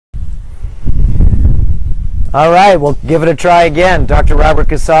All right, we'll give it a try again. Dr. Robert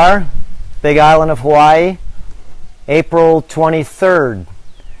Cassar, Big Island of Hawaii, April 23rd,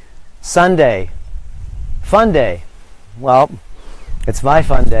 Sunday. Fun day. Well, it's my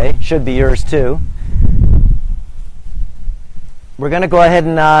fun day. Should be yours too. We're going to go ahead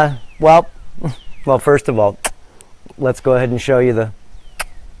and, well, first of all, let's go ahead and show you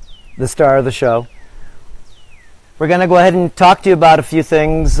the star of the show. We're going to go ahead and talk to you about a few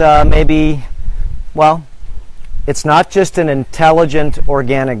things, maybe, well, it's not just an intelligent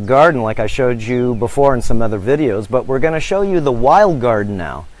organic garden like I showed you before in some other videos, but we're going to show you the wild garden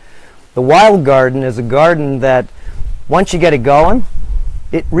now. The wild garden is a garden that once you get it going,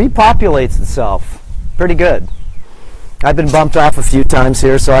 it repopulates itself pretty good. I've been bumped off a few times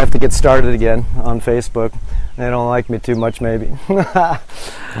here, so I have to get started again on Facebook. They don't like me too much, maybe.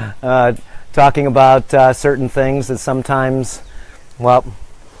 Talking about certain things that sometimes, well,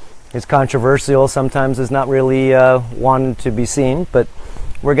 is controversial, sometimes is not really wanted to be seen, but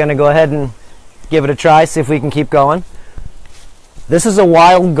we're going to go ahead and give it a try, see if we can keep going. This is a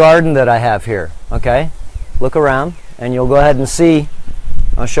wild garden that I have here, okay? Look around, and you'll go ahead and see.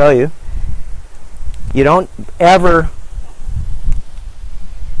 I'll show you. You don't ever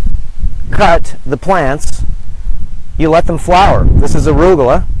cut the plants. You let them flower. This is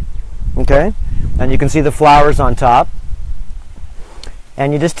arugula, okay? And you can see the flowers on top.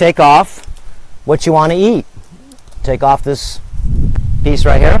 And you just take off what you want to eat. Take off this piece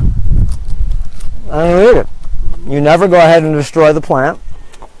right here and eat it. You never go ahead and destroy the plant.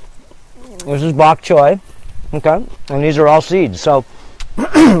 This is bok choy, okay? And these are all seeds. So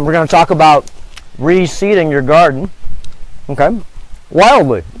we're going to talk about reseeding your garden, okay?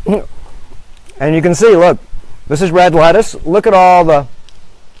 Wildly. And you can see, look, this is red lettuce. Look at all the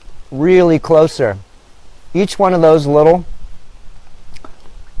really close there. Each one of those little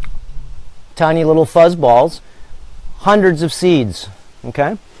tiny little fuzz balls, hundreds of seeds,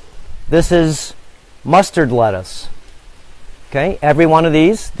 okay? This is mustard lettuce, okay? Every one of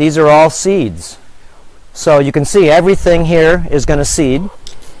these are all seeds. So you can see everything here is going to seed,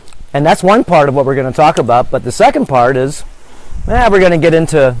 and that's one part of what we're going to talk about. But the second part is, we're going to get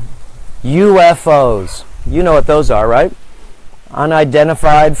into UFOs. You know what those are, right?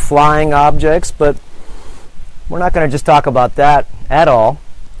 Unidentified flying objects, but we're not going to just talk about that at all.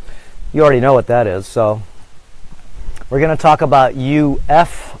 You already know what that is, so we're going to talk about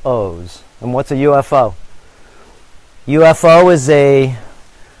UFOs. And what's a UFO? UFO is a,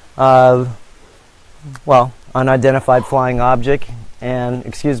 well, unidentified flying object, and,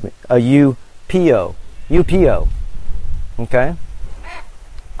 excuse me, a UPO. UPO, okay?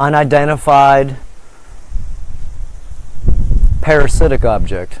 Unidentified parasitic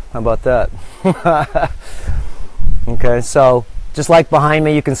object. How about that? Okay, so just like behind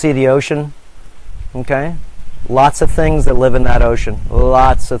me, you can see the ocean, okay? Lots of things that live in that ocean,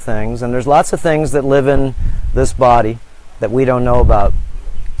 lots of things. And there's lots of things that live in this body that we don't know about.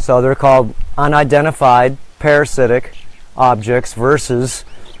 So they're called unidentified parasitic objects versus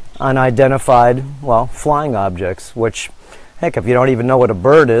unidentified, well, flying objects, which, heck, if you don't even know what a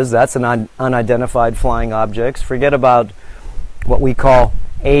bird is, that's an unidentified flying object. Forget about what we call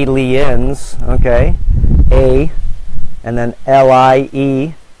aliens, okay? A and then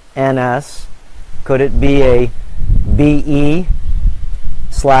L-I-E-N-S. Could it be a B-E/L-I-E/F?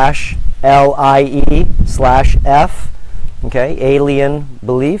 Okay, alien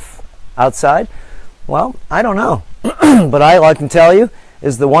belief outside? Well, I don't know. But all I can tell you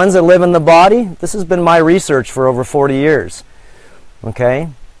is the ones that live in the body, this has been my research for over 40 years. Okay?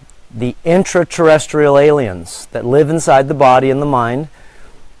 The intraterrestrial aliens that live inside the body and the mind.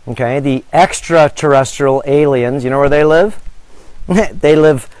 Okay, the extraterrestrial aliens, you know where they live? They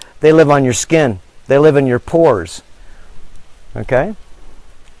live on your skin. They live in your pores. Okay?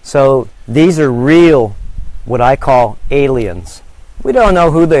 So these are real, what I call aliens. We don't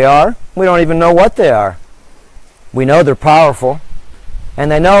know who they are. We don't even know what they are. We know they're powerful. And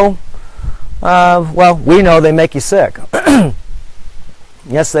they know, well, we know they make you sick.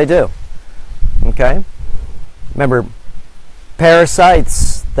 Yes, they do. Okay? Remember,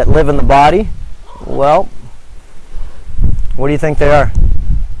 parasites that live in the body, well, what do you think they are?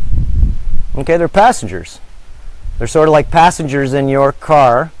 Okay, they're passengers. They're sort of like passengers in your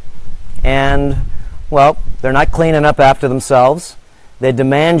car, and, well, they're not cleaning up after themselves. They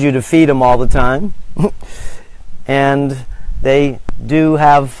demand you to feed them all the time. And they do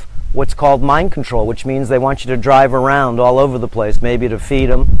have what's called mind control, which means they want you to drive around all over the place, maybe to feed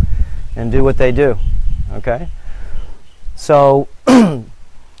them and do what they do. Okay? So,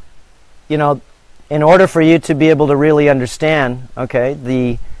 you know, in order for you to be able to really understand, okay,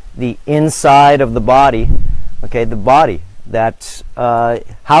 the inside of the body, okay, the body that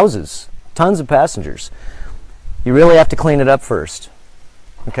houses tons of passengers. You really have to clean it up first.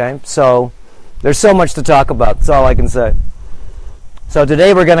 Okay, so there's so much to talk about. That's all I can say. So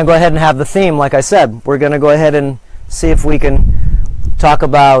today we're going to go ahead and have the theme, like I said. We're going to go ahead and see if we can talk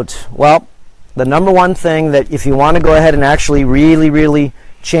about, well, the number one thing that if you want to go ahead and actually really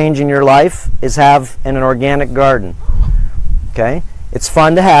change in your life is have an organic garden. Okay, it's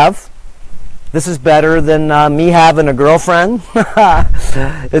fun to have. This is better than me having a girlfriend.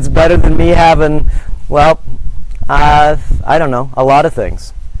 It's better than me having, well, I don't know, a lot of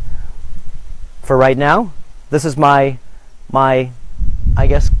things. For right now, this is my I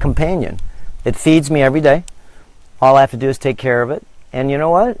guess, companion. It feeds me every day. All I have to do is take care of it. And you know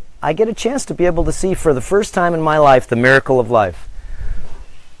what? I get a chance to be able to see for the first time in my life the miracle of life.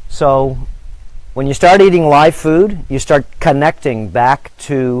 So when you start eating live food, you start connecting back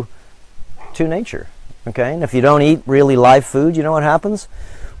to nature. Okay? And if you don't eat really live food, you know what happens?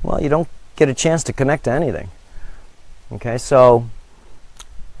 Well, you don't get a chance to connect to anything. Okay, so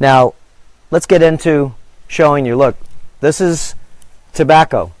now let's get into showing you. Look, this is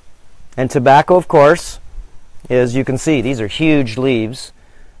tobacco. And tobacco, of course, is, you can see, these are huge leaves.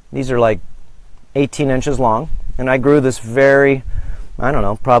 These are like 18 inches long. And I grew this very, I don't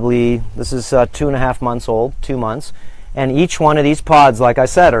know, probably, this is 2.5 months old, 2 months. And each one of these pods, like I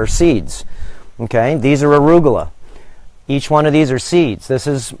said, are seeds. Okay, these are arugula. Each one of these are seeds. This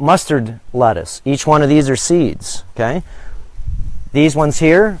is mustard lettuce. Each one of these are seeds. Okay, these ones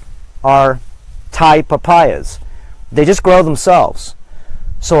here are Thai papayas. They just grow themselves.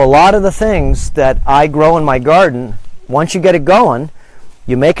 So a lot of the things that I grow in my garden, once you get it going,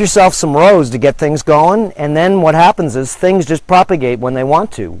 you make yourself some rows to get things going, and then what happens is things just propagate when they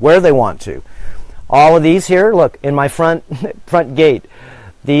want to, where they want to. All of these here, look, in my front gate,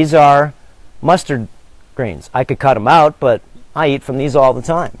 these are mustard greens. I could cut them out, but I eat from these all the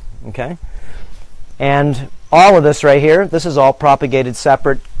time. Okay? And all of this right here, this is all propagated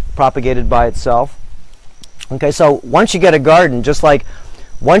separate, propagated by itself. Okay, so once you get a garden, just like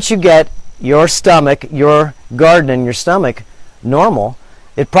once you get your stomach, your garden in your stomach normal,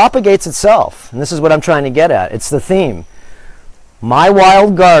 it propagates itself. And this is what I'm trying to get at. It's the theme. My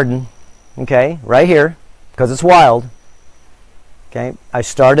wild garden, okay, right here, because it's wild, okay, I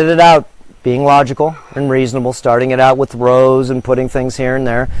started it out being logical and reasonable, starting it out with rows and putting things here and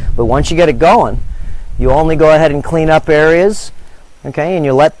there. But once you get it going, you only go ahead and clean up areas, okay, and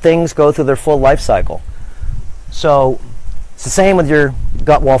you let things go through their full life cycle. So it's the same with your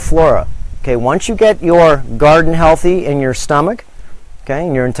gut wall flora. Okay, once you get your garden healthy in your stomach, okay,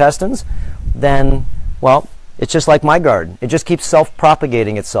 in your intestines, then, well, it's just like my garden. It just keeps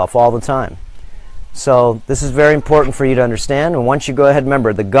self-propagating itself all the time. So this is very important for you to understand. And once you go ahead,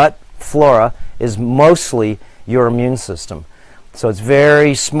 remember, the gut flora is mostly your immune system. So it's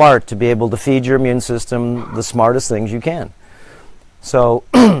very smart to be able to feed your immune system the smartest things you can. So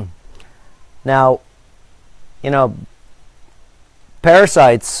now, you know,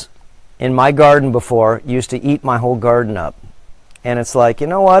 parasites in my garden before used to eat my whole garden up. And it's like, you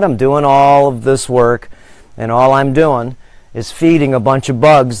know what, I'm doing all of this work, and all I'm doing is feeding a bunch of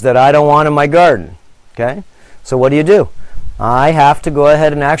bugs that I don't want in my garden. Okay? So what do? I have to go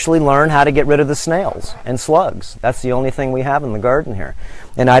ahead and actually learn how to get rid of the snails and slugs. That's the only thing we have in the garden here.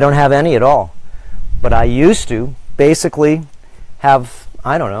 And I don't have any at all. But I used to basically have,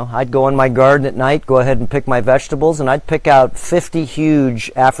 I don't know, I'd go in my garden at night, go ahead and pick my vegetables, and I'd pick out 50 huge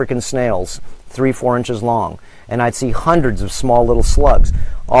African snails, 3-4 inches long. And I'd see hundreds of small little slugs,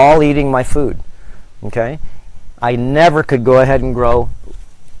 all eating my food. Okay? I never could go ahead and grow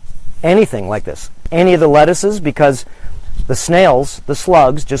anything like this. Any of the lettuces, because the snails, the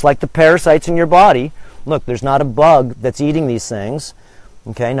slugs, just like the parasites in your body, look, there's not a bug that's eating these things.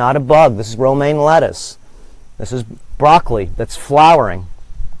 Okay, not a bug. This is romaine lettuce. This is broccoli that's flowering.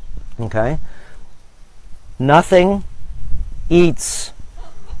 Okay? Nothing eats,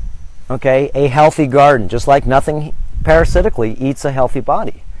 okay, a healthy garden, just like nothing parasitically eats a healthy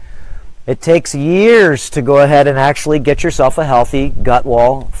body. It takes years to go ahead and actually get yourself a healthy gut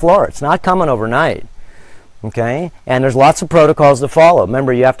wall flora. It's not coming overnight. Okay? And there's lots of protocols to follow.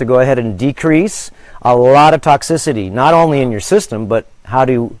 Remember, you have to go ahead and decrease a lot of toxicity, not only in your system, but how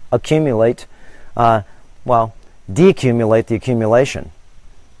to accumulate, well, deaccumulate the accumulation.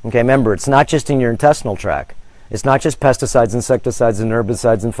 Okay, remember, it's not just in your intestinal tract. It's not just pesticides, insecticides, and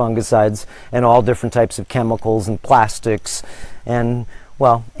herbicides, and fungicides, and all different types of chemicals and plastics, and,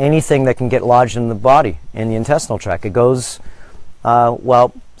 well, anything that can get lodged in the body, in the intestinal tract. It goes,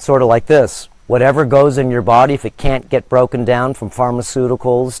 well, sort of like this. Whatever goes in your body, if it can't get broken down, from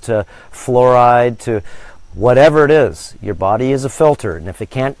pharmaceuticals to fluoride to whatever it is. Your body is a filter, and if it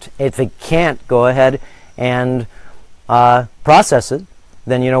can't go ahead and process it,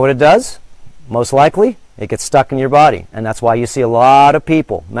 then you know what it does? Most likely, it gets stuck in your body, and that's why you see a lot of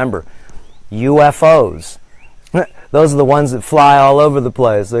people. Remember, UFOs. Those are the ones that fly all over the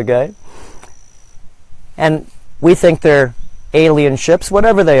place, okay? And we think they're alien ships,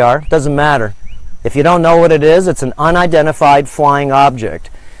 whatever they are, doesn't matter. If you don't know what it is, it's an unidentified flying object.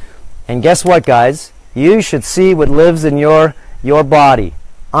 And guess what, guys? You should see what lives in your body.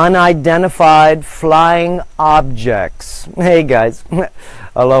 Unidentified flying objects. Hey, guys.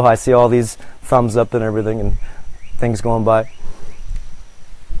 Aloha. I see all these thumbs up and everything and things going by.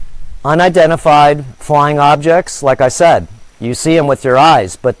 Unidentified flying objects, like I said, you see them with your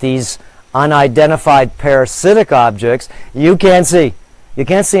eyes, but these unidentified parasitic objects, you can't see. You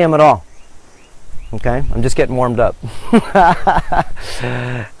can't see them at all. Okay, I'm just getting warmed up. I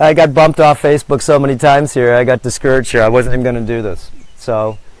got bumped off Facebook so many times here. I got discouraged here. I wasn't even going to do this.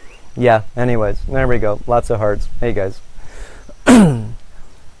 So, yeah, anyways, there we go. Lots of hearts. Hey, guys. You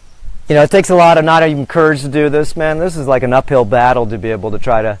know, it takes a lot of not even courage to do this, man. This is like an uphill battle to be able to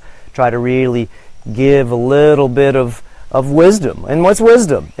try to really give a little bit of wisdom. And what's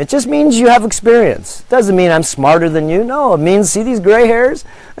wisdom? It just means you have experience. It doesn't mean I'm smarter than you. No, it means, see these gray hairs?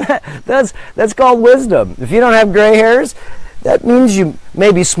 That's called wisdom. If you don't have gray hairs, that means you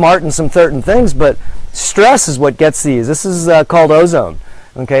may be smart in some certain things, but stress is what gets these. This is called ozone.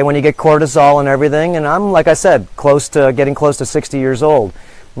 Okay, when you get cortisol and everything, and I'm, like I said, getting close to 60 years old.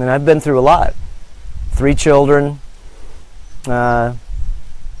 And I've been through a lot. 3 children, 2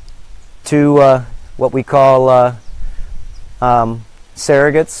 what we call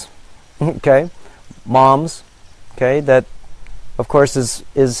surrogates, okay, moms, okay, that of course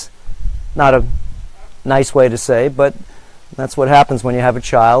is not a nice way to say, but that's what happens when you have a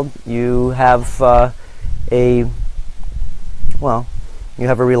child. You have you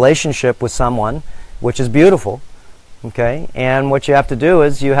have a relationship with someone, which is beautiful, okay, and what you have to do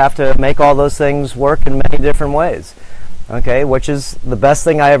is you have to make all those things work in many different ways, okay, which is the best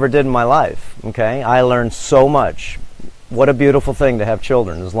thing I ever did in my life, okay. I learned so much. What a beautiful thing to have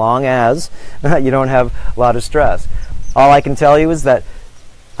children, as long as you don't have a lot of stress. All I can tell you is that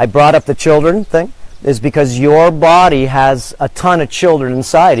I brought up the children thing is because your body has a ton of children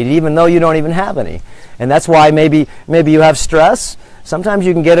inside it, even though you don't even have any. And that's why maybe you have stress. Sometimes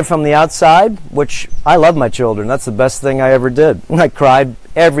you can get it from the outside, which I love my children. That's the best thing I ever did. I cried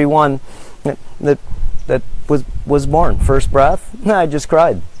every one that was born. First breath, I just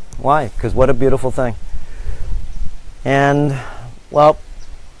cried. Why? Because what a beautiful thing. And, well,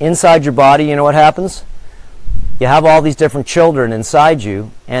 inside your body, you know what happens? You have all these different children inside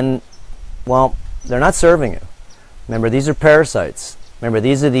you, and, well, they're not serving you. Remember, these are parasites. Remember,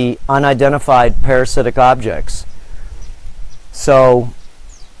 these are the unidentified parasitic objects. So,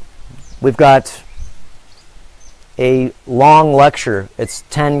 we've got a long lecture. It's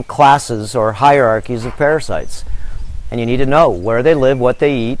 10 classes or hierarchies of parasites. And you need to know where they live, what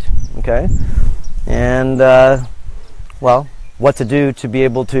they eat, okay? And, well, what to do to be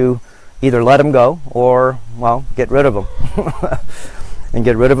able to either let them go or, well, get rid of them. And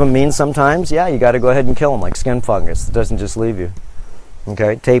get rid of them means sometimes, yeah, you got to go ahead and kill them, like skin fungus. It doesn't just leave you.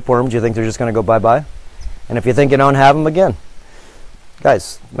 Okay, tapeworms, you think they're just going to go bye-bye? And if you think you don't have them, again.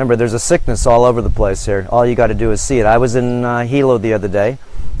 Guys, remember, there's a sickness all over the place here. All you got to do is see it. I was in Hilo the other day.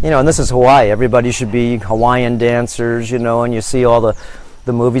 You know, and this is Hawaii. Everybody should be Hawaiian dancers, you know, and you see all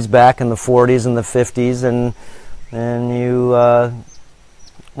the movies back in the 40s and the 50s, and you,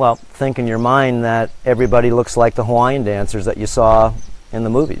 well, think in your mind that everybody looks like the Hawaiian dancers that you saw in the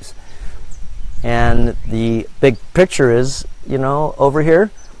movies. And the big picture is, you know, over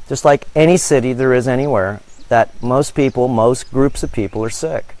here, just like any city there is anywhere, that most people, most groups of people are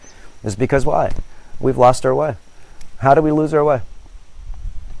sick. Is because why? We've lost our way. How do we lose our way?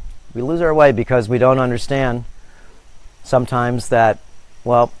 We lose our way because we don't understand sometimes that,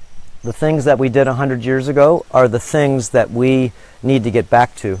 well, the things that we did 100 years ago are the things that we need to get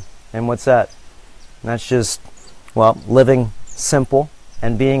back to. And what's that? And that's just, well, living simple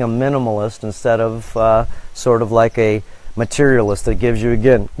and being a minimalist instead of sort of like a materialist that gives you,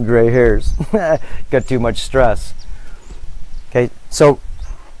 again, gray hairs. Got too much stress. Okay, so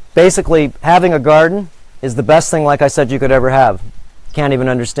basically having a garden is the best thing, like I said, you could ever have. Can't even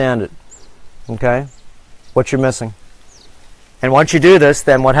understand it. Okay? What you're missing. And once you do this,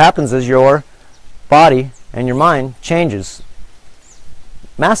 then what happens is your body and your mind changes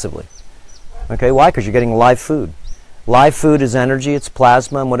massively. Okay, why? Because you're getting live food. Live food is energy, it's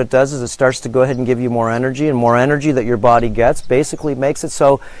plasma, and what it does is it starts to go ahead and give you more energy, and more energy that your body gets basically makes it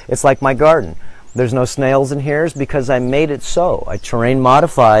so it's like my garden. there's no snails in here is because I made it so. I terrain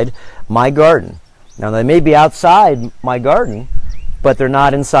modified my garden. Now they may be outside my garden, but they're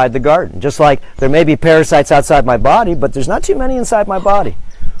not inside the garden. Just like there may be parasites outside my body, but there's not too many inside my body.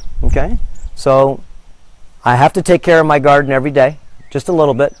 Okay? So I have to take care of my garden every day, just a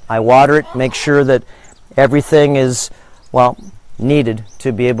little bit. I water it, make sure that everything is, well, needed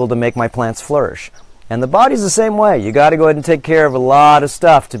to be able to make my plants flourish. And the body's the same way. You got to go ahead and take care of a lot of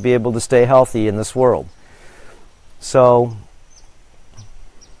stuff to be able to stay healthy in this world. So,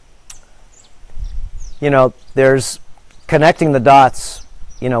 you know, there's connecting the dots,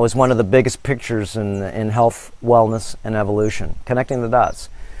 you know, is one of the biggest pictures in health, wellness, and evolution. Connecting the dots.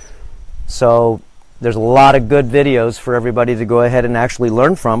 So there's a lot of good videos for everybody to go ahead and actually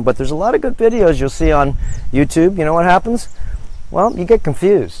learn from, but there's a lot of good videos you'll see on YouTube. You know what happens? Well, you get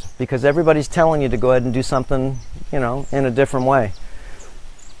confused because everybody's telling you to go ahead and do something, you know, in a different way.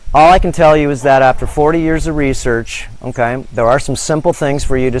 All I can tell you is that after 40 years of research, okay, there are some simple things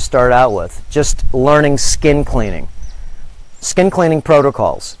for you to start out with. Just learning skin cleaning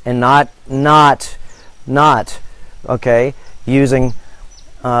protocols, and not okay, using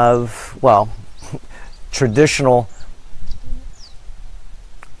well, traditional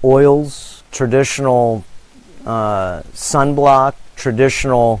oils, traditional sunblock,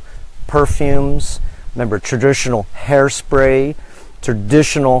 traditional perfumes, remember, traditional hairspray,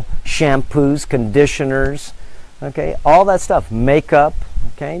 traditional shampoos, conditioners, okay, all that stuff, makeup,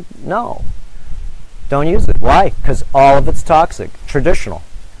 okay, no, don't use it. Why? Because all of it's toxic. Traditional.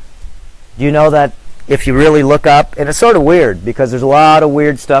 Do you know that if you really look up, and it's sort of weird because there's a lot of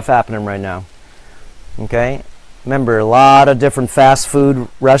weird stuff happening right now, okay? Remember, a lot of different fast food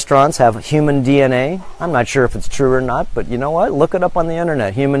restaurants have human DNA. I'm not sure if it's true or not, but you know what? Look it up on the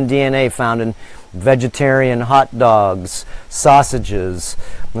internet. Human DNA found in vegetarian hot dogs, sausages,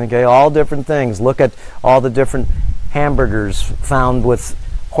 okay, all different things. Look at all the different hamburgers found with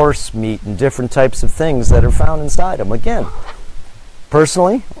horse meat and different types of things that are found inside them. Again,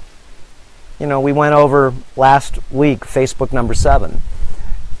 personally, you know, we went over last week, Facebook number 7,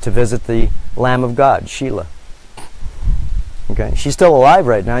 to visit the Lamb of God, Sheila. Okay, she's still alive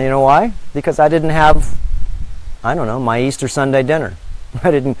right now. You know why? Because I didn't have, I don't know, my Easter Sunday dinner.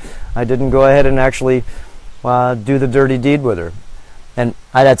 I didn't go ahead and actually do the dirty deed with her. And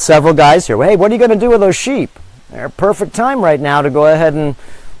I had several guys here. Well, hey, what are you going to do with those sheep? They're a perfect time right now to go ahead and,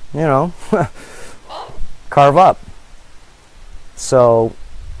 you know, carve up. So,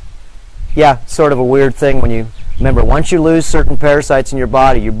 yeah, sort of a weird thing when you remember, once you lose certain parasites in your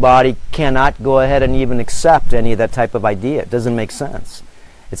body cannot go ahead and even accept any of that type of idea. It doesn't make sense.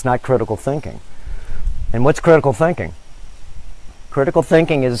 It's not critical thinking. And what's critical thinking? Critical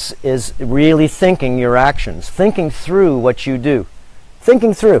thinking is really thinking your actions, thinking through what you do.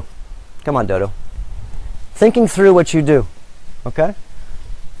 Thinking through. Come on, Dodo. Thinking through what you do. Okay?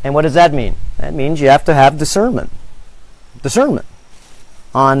 And what does that mean? That means you have to have discernment. Discernment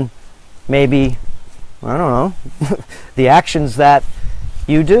on maybe, I don't know, the actions that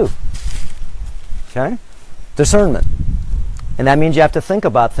you do. Okay? Discernment. And that means you have to think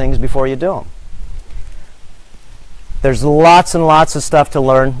about things before you do them. There's lots and lots of stuff to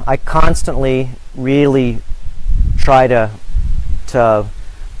learn. I constantly really try to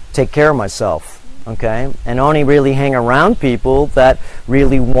take care of myself, okay? And only really hang around people that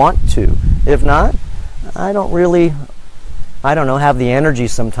really want to. If not, I don't really, I don't know, have the energy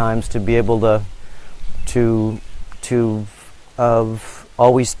sometimes to be able to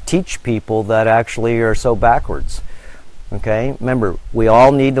always teach people that actually are so backwards. Okay? Remember, we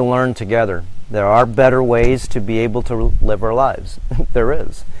all need to learn together. There are better ways to be able to live our lives. There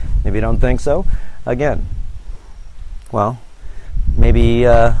is. If you don't think so, again, well, maybe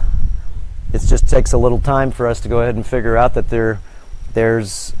it just takes a little time for us to go ahead and figure out that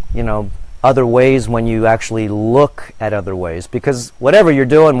there's, you know, other ways when you actually look at other ways. Because whatever you're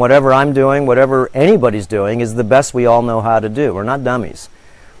doing, whatever I'm doing, whatever anybody's doing is the best we all know how to do. We're not dummies.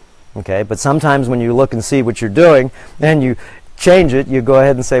 Okay? But sometimes when you look and see what you're doing and you change it, you go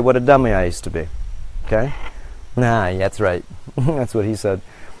ahead and say, what a dummy I used to be. Okay? Nah, that's right. That's what he said.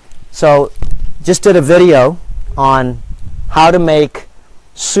 So, just did a video on how to make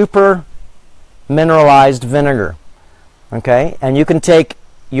super mineralized vinegar. Okay? And you can take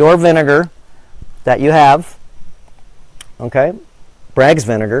your vinegar that you have, okay, Bragg's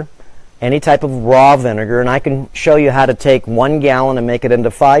vinegar, any type of raw vinegar, and I can show you how to take 1 gallon and make it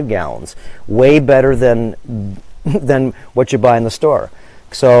into 5 gallons. Way better than what you buy in the store.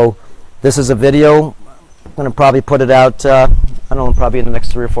 So this is a video. I'm going to probably put it out, I don't know, probably in the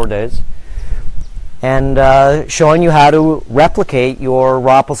next 3 or 4 days. And showing you how to replicate your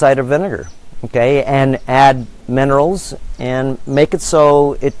raw apple cider vinegar. okay, and add minerals and make it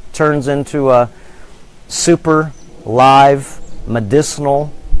so it turns into a super live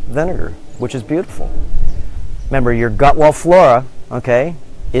medicinal vinegar, which is beautiful. Remember, your gut wall flora, okay,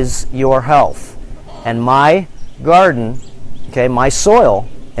 is your health. And my garden, okay, my soil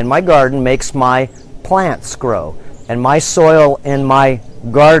in my garden makes my plants grow. And my soil in my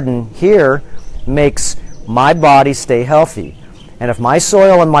garden here makes my body stay healthy. And if my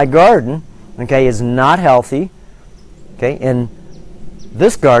soil in my garden, okay, is not healthy, okay, in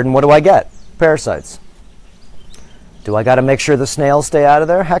this garden, what do I get? Parasites. Do I got to make sure the snails stay out of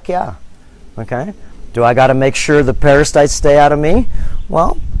there? Heck yeah. Okay. Do I got to make sure the parasites stay out of me?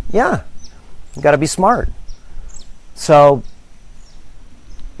 Well, yeah. You got to be smart. So,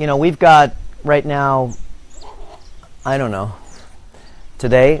 you know, we've got right now, I don't know,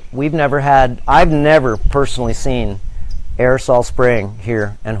 today, I've never personally seen aerosol spraying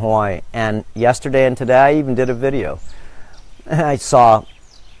here in Hawaii. And yesterday and today, I even did a video. I saw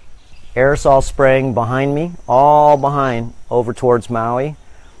aerosol spraying behind me, all behind, over towards Maui.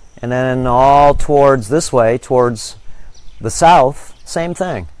 And then all towards this way, towards the south, same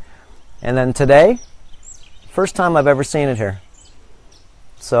thing. And then today, first time I've ever seen it here.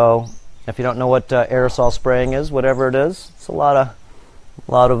 So if you don't know what aerosol spraying is, whatever it is, it's a lot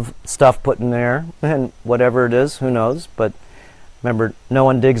of stuff put in there, and whatever it is, who knows. But remember, no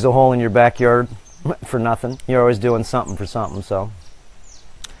one digs a hole in your backyard for nothing. You're always doing something for something. So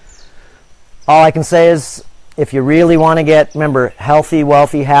all I can say is, if you really want to get, remember, healthy,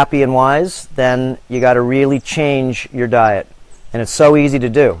 wealthy, happy, and wise, then you got to really change your diet. And it's so easy to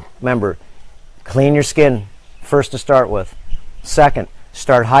do. Remember, clean your skin first to start with. Second,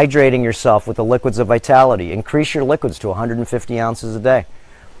 start hydrating yourself with the liquids of vitality. Increase your liquids to 150 ounces a day.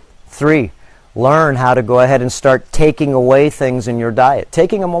 3, learn how to go ahead and start taking away things in your diet.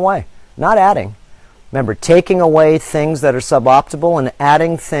 Taking them away, not adding. Remember, taking away things that are suboptimal and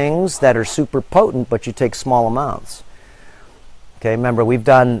adding things that are super potent, but you take small amounts. Okay, remember, we've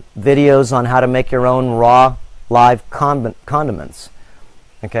done videos on how to make your own raw, live condiments.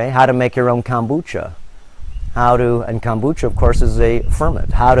 Okay, how to make your own kombucha. And kombucha, of course, is a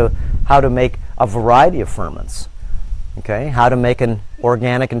ferment. How to make a variety of ferments. Okay, how to make an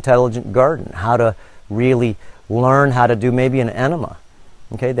organic, intelligent garden. How to really learn how to do maybe an enema.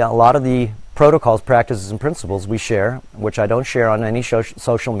 Okay, a lot of the protocols, practices, and principles we share, which I don't share on any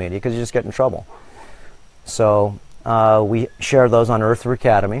social media because you just get in trouble. So we share those on Earther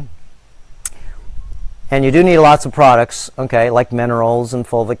Academy. And you do need lots of products, okay, like minerals and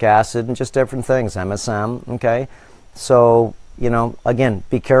fulvic acid and just different things, MSM, okay? So, you know, again,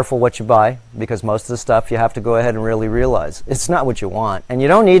 be careful what you buy, because most of the stuff you have to go ahead and really realize it's not what you want. And you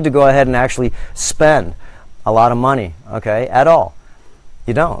don't need to go ahead and actually spend a lot of money, okay, at all.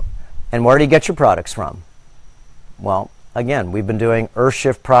 You don't. And where do you get your products from? Well, again, we've been doing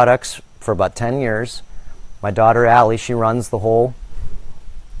Earthshift products for about 10 years. My daughter, Allie, she runs the whole,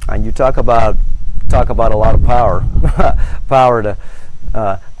 and you talk about a lot of power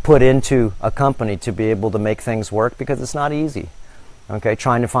to put into a company to be able to make things work, because it's not easy. Okay,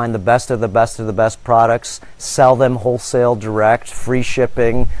 trying to find the best of the best of the best products, sell them wholesale, direct, free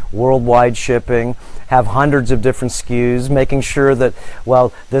shipping, worldwide shipping, have hundreds of different SKUs, making sure that,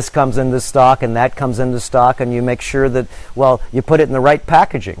 well, this comes into stock and that comes into stock, and you make sure that, well, you put it in the right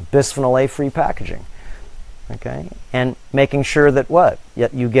packaging, bisphenol A free packaging. Okay, and making sure that what?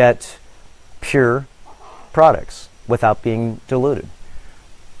 Yet you get pure products without being diluted.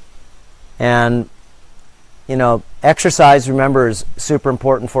 And you know, exercise, remember, is super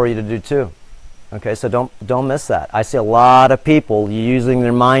important for you to do too. Okay, so don't miss that. I see a lot of people using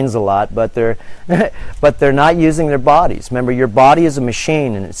their minds a lot, but they're but they're not using their bodies. Remember, your body is a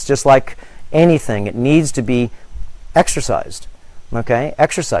machine, and it's just like anything. It needs to be exercised. Okay,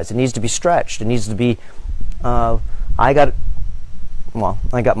 exercise. It needs to be stretched. It needs to be. I got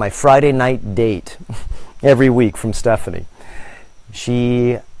my Friday night date every week from Stephanie.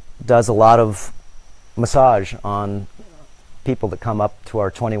 She does a lot of massage on people that come up to our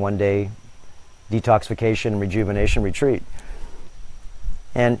 21-day detoxification and rejuvenation retreat.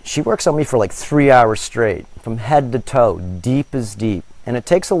 And she works on me for like 3 hours straight, from head to toe, deep as deep. And it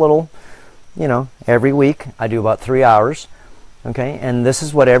takes a little, you know, every week I do about 3 hours. Okay, and this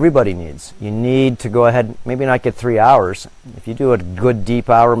is what everybody needs. You need to go ahead, maybe not get 3 hours. If you do a good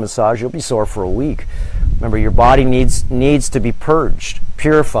deep hour massage, you'll be sore for a week. Remember, your body needs to be purged,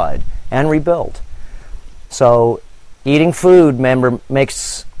 purified, and rebuilt. So eating food, remember,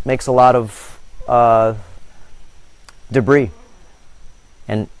 makes a lot of debris.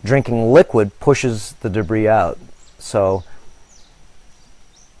 And drinking liquid pushes the debris out. So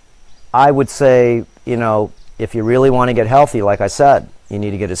I would say, you know, if you really want to get healthy, like I said, you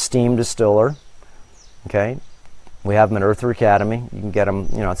need to get a steam distiller. Okay, we have them at Earther Academy. You can get them,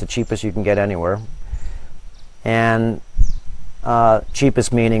 you know, it's the cheapest you can get anywhere. And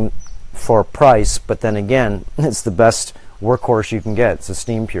cheapest meaning for price, but then again, it's the best workhorse you can get. It's a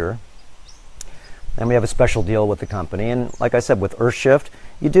steam pure. And we have a special deal with the company. And like I said, with Earthshift,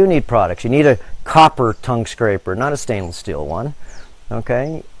 you do need products. You need a copper tongue scraper, not a stainless steel one.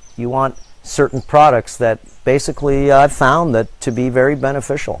 Okay, you want certain products that basically I've found that to be very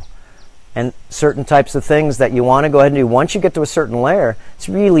beneficial. And certain types of things that you want to go ahead and do. Once you get to a certain layer, it's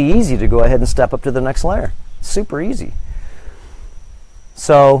really easy to go ahead and step up to the next layer. It's super easy.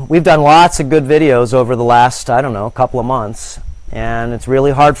 So we've done lots of good videos over the last, I don't know, couple of months. And it's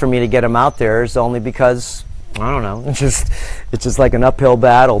really hard for me to get them out there. It's only because, I don't know, it's just like an uphill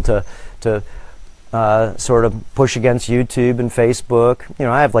battle to sort of push against YouTube and Facebook. You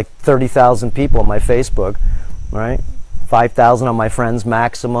know, I have like 30,000 people on my Facebook, right? 5,000 on my Friends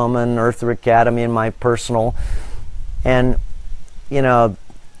Maximum and Earther Academy and my personal. And, you know,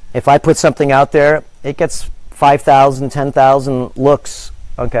 if I put something out there, it gets 5,000, 10,000 looks,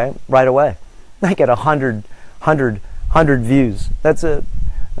 okay, right away. I get 100 views. That's it.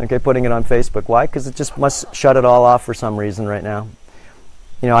 Okay, putting it on Facebook. Why? Because it just must shut it all off for some reason right now.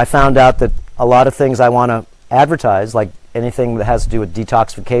 You know, I found out that a lot of things I want to advertise, like anything that has to do with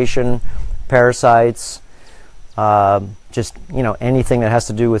detoxification, parasites, just, you know, anything that has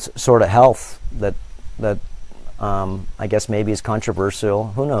to do with sort of health that I guess maybe is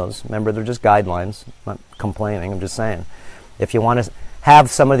controversial. Who knows? Remember, they're just guidelines. I'm not complaining. I'm just saying. If you want to have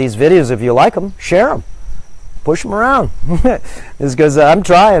some of these videos, if you like them, share them. Push them around. It's because I'm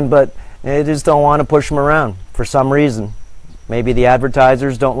trying, but they just don't want to push them around for some reason. Maybe the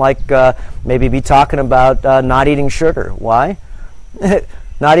advertisers don't like maybe be talking about not eating sugar. Why?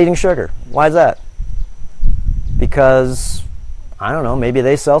 Not eating sugar. Why is that? Because, I don't know, maybe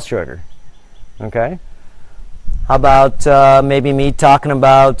they sell sugar. Okay? How about maybe me talking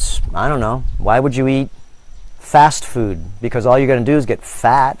about, I don't know, why would you eat fast food? Because all you're going to do is get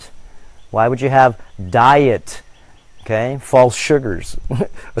fat. Why would you have diet? Okay? False sugars.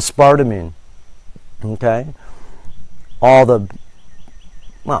 Aspartame. Okay? All the,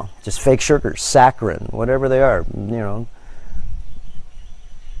 well, just fake sugars, saccharin, whatever they are, you know.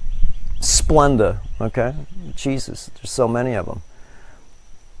 Splenda, okay? Jesus, there's so many of them.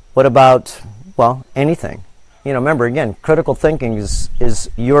 What about, well, anything? You know, remember, again, critical thinking is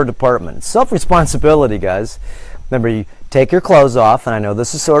your department. It's self-responsibility, guys. Remember, you take your clothes off, and I know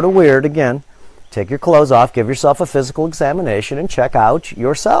this is sort of weird, again. Take your clothes off, give yourself a physical examination, and check out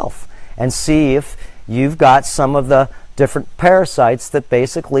yourself. And see if you've got some of the different parasites that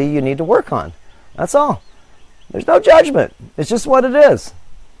basically you need to work on. That's all. There's no judgment. It's just what it is.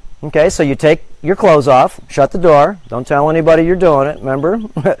 Okay, so you take your clothes off, shut the door, don't tell anybody you're doing it, remember?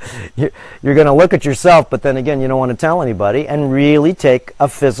 You're going to look at yourself, but then again, you don't want to tell anybody, and really take a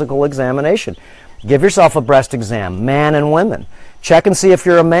physical examination. Give yourself a breast exam, man and women. Check and see if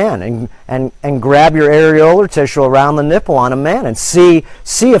you're a man, and grab your areolar tissue around the nipple on a man and see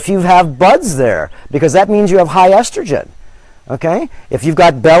if you have buds there, because that means you have high estrogen. Okay? If you've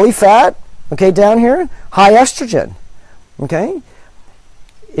got belly fat, okay, down here, high estrogen. Okay?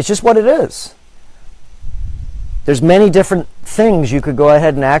 It's just what it is. There's many different things you could go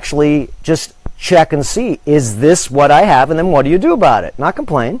ahead and actually just check and see. Is this what I have? And then what do you do about it? Not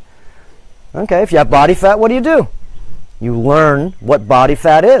complain. Okay, if you have body fat, what do? You learn what body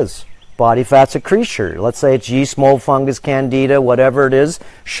fat is. Body fat's a creature. Let's say it's yeast, mold, fungus, candida, whatever it is,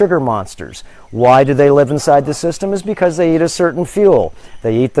 sugar monsters. Why do they live inside the system? Is because they eat a certain fuel.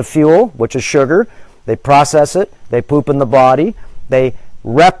 They eat the fuel, which is sugar. They process it. They poop in the body. They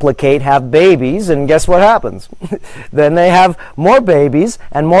replicate, have babies, and guess what happens? Then they have more babies,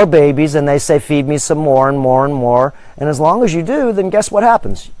 and they say, feed me some more and more and more. And as long as you do, then guess what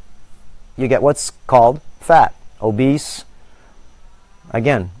happens? You get what's called fat, obese,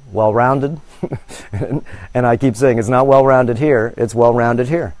 again, well-rounded. And I keep saying it's not well-rounded here, it's well-rounded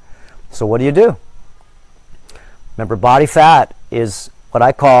here. So what do? Remember, body fat is what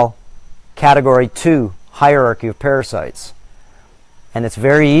I call category 2 hierarchy of parasites. And it's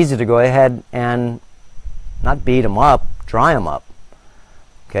very easy to go ahead and not beat them up, dry them up.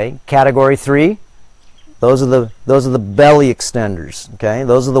 Okay, category 3, those are the belly extenders. Okay,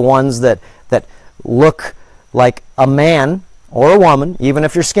 those are the ones that look like a man or a woman, even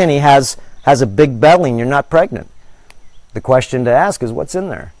if you're skinny, has a big belly and you're not pregnant. The question to ask is, what's in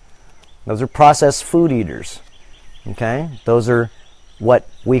there? Those are processed food eaters. Okay, those are what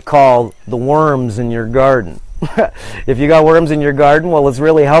we call the worms in your garden. If you got worms in your garden, well, it's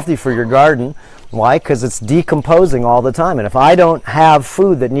really healthy for your garden. Why? Because it's decomposing all the time. And if I don't have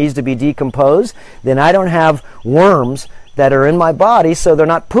food that needs to be decomposed, then I don't have worms that are in my body, so they're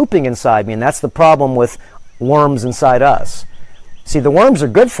not pooping inside me. And that's the problem with worms inside us. See, the worms are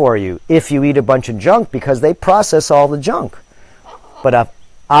good for you if you eat a bunch of junk because they process all the junk. But if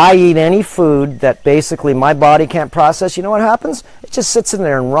I eat any food that basically my body can't process, you know what happens? It just sits in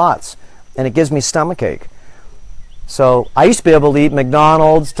there and rots, and it gives me stomachache. So I used to be able to eat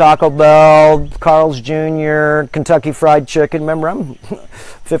McDonald's, Taco Bell, Carl's Jr., Kentucky Fried Chicken. Remember, I'm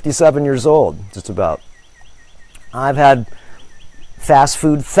 57 years old, just about. I've had fast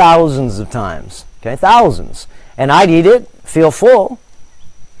food thousands of times, okay, thousands. And I'd eat it, feel full,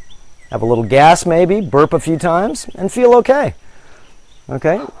 have a little gas maybe, burp a few times, and feel okay.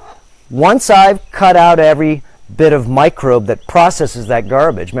 Okay? Once I've cut out every bit of microbe that processes that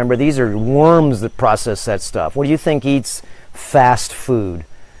garbage. Remember, these are worms that process that stuff. What do you think eats fast food?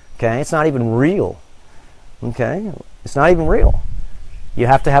 Okay, it's not even real. Okay, it's not even real. You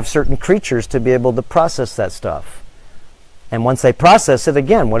have to have certain creatures to be able to process that stuff. And once they process it,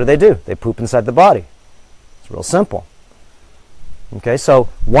 again, what do? They poop inside the body. It's real simple. Okay, so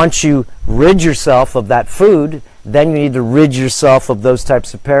once you rid yourself of that food, then you need to rid yourself of those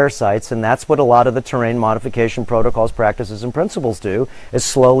types of parasites, and that's what a lot of the terrain modification protocols, practices, and principles do, is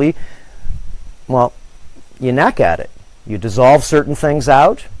slowly, well, you knack at it. You dissolve certain things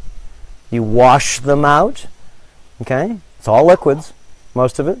out, you wash them out, okay? It's all liquids,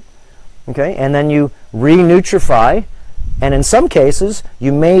 most of it, okay? And then you re-nutrify, and in some cases,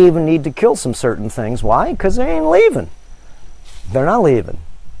 you may even need to kill some certain things. Why? Because they ain't leaving. They're not leaving,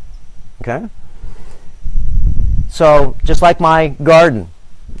 okay? So, just like my garden,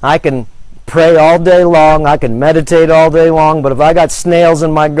 I can pray all day long, I can meditate all day long, but if I got snails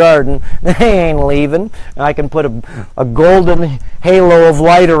in my garden, they ain't leaving. I can put a golden halo of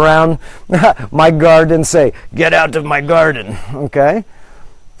light around my garden and say, get out of my garden, okay?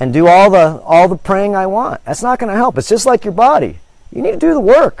 And do all the praying I want. That's not going to help. It's just like your body. You need to do the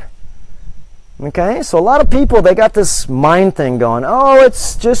work. Okay, so a lot of people, they got this mind thing going. Oh,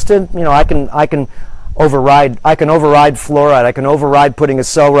 it's just I can override fluoride. I can override putting a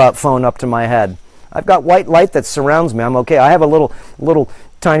cell route phone up to my head. I've got white light that surrounds me. I'm okay. I have a little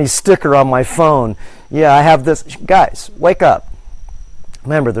tiny sticker on my phone. Yeah, I have this. Guys, wake up.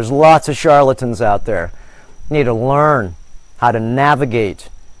 Remember, there's lots of charlatans out there. You need to learn how to navigate.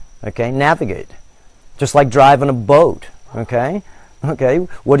 Okay, navigate. Just like driving a boat. Okay. Okay,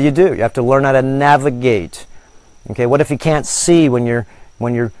 what do? You have to learn how to navigate. Okay, what if you can't see when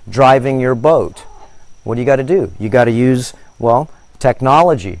you're driving your boat? What do? You got to use, well,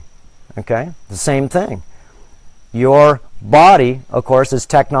 technology. Okay, the same thing. Your body, of course, is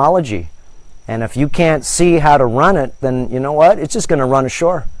technology. And if you can't see how to run it, then you know what? It's just going to run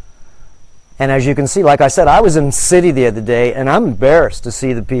ashore. And as you can see, like I said, I was in the city the other day, and I'm embarrassed to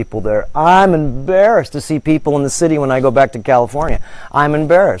see the people there. I'm embarrassed to see people in the city when I go back to California. I'm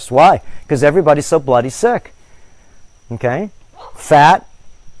embarrassed. Why? Because everybody's so bloody sick. Okay? Fat,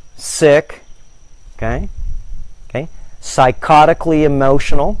 sick, okay? Okay? Psychotically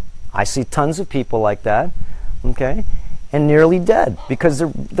emotional. I see tons of people like that. Okay? And nearly dead because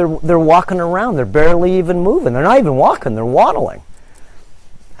they're walking around. They're barely even moving. They're not even walking. They're waddling.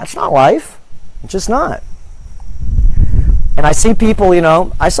 That's not life. It's just not. And I see people,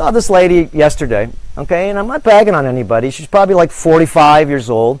 I saw this lady yesterday, okay, and I'm not bagging on anybody. She's probably like 45 years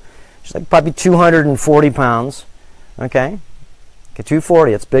old. She's like probably 240 pounds, okay?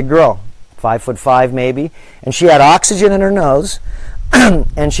 240, it's a big girl, 5'5" maybe. And she had oxygen in her nose,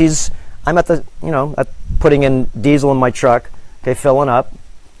 and I'm at the, putting in diesel in my truck, okay, filling up.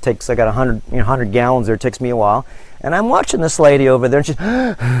 I got 100 gallons there, it takes me a while. And I'm watching this lady over there,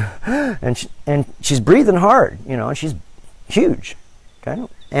 and she's breathing hard, and she's huge, okay?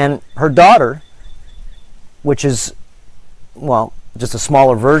 And her daughter, which is, well, just a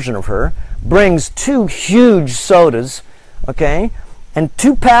smaller version of her, brings 2 huge sodas, okay? And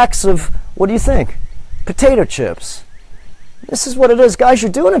 2 packs of, what do you think? Potato chips. This is what it is. Guys,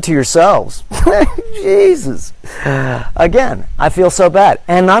 you're doing it to yourselves. Jesus. Again, I feel so bad.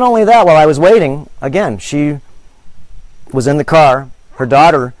 And not only that, while I was waiting, again, she was in the car. Her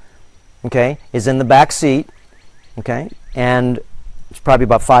daughter, okay, is in the back seat, okay, and she's probably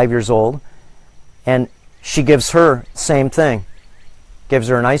about 5 years old. And she gives her same thing. Gives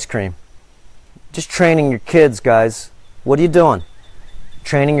her an ice cream. Just training your kids, guys. What are you doing?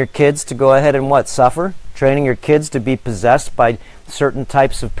 Training your kids to go ahead and what? Suffer? Training your kids to be possessed by certain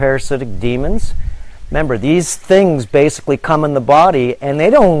types of parasitic demons? Remember, these things basically come in the body and they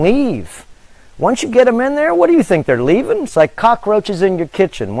don't leave. Once you get them in there, what do you think they're leaving? It's like cockroaches in your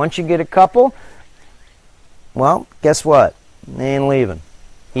kitchen. Once you get a couple, well, guess what? They ain't leaving.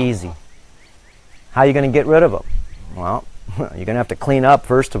 Easy. How are you going to get rid of them? Well, you're going to have to clean up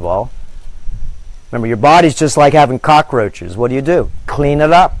first of all. Remember, your body's just like having cockroaches. What do? Clean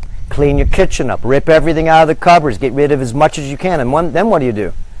it up. Clean your kitchen up. Rip everything out of the cupboards. Get rid of as much as you can. And then what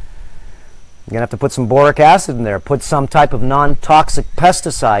do? You're going to have to put some boric acid in there. Put some type of non-toxic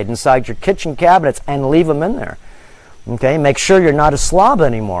pesticide inside your kitchen cabinets and leave them in there. Okay? Make sure you're not a slob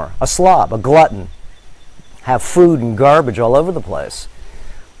anymore. A slob, a glutton. Have food and garbage all over the place.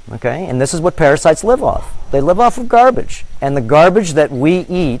 Okay? And this is what parasites live off. They live off of garbage. And the garbage that we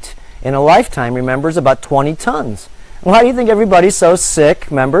eat in a lifetime, remember, is about 20 tons. Why do you think everybody's so sick?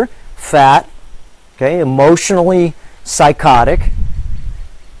 Remember? Fat, okay, emotionally psychotic,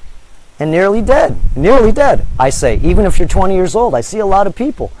 and nearly dead. Nearly dead, I say. Even if you're 20 years old, I see a lot of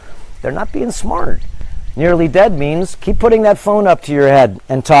people. They're not being smart. Nearly dead means keep putting that phone up to your head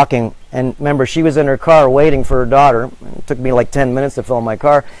and talking. And remember, she was in her car waiting for her daughter. It took me like 10 minutes to fill my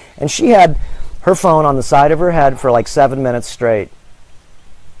car. And she had her phone on the side of her head for like 7 minutes straight.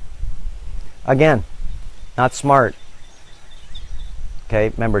 Again, not smart. Okay,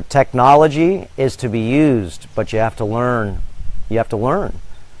 remember, technology is to be used, but you have to learn. You have to learn.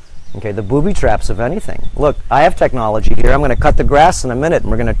 Okay, the booby traps of anything. Look, I have technology here. I'm going to cut the grass in a minute, and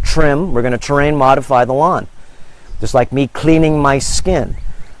we're going to trim, we're going to terrain modify the lawn. Just like me cleaning my skin.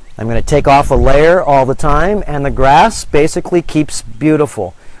 I'm going to take off a layer all the time, and the grass basically keeps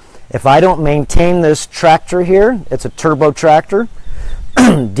beautiful. If I don't maintain this tractor here, it's a turbo tractor,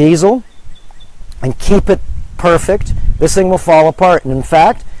 diesel, and keep it perfect, this thing will fall apart. And in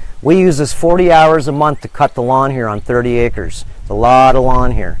fact, we use this 40 hours a month to cut the lawn here on 30 acres. It's a lot of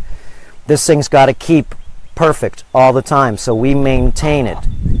lawn here. This thing's got to keep perfect all the time, so we maintain it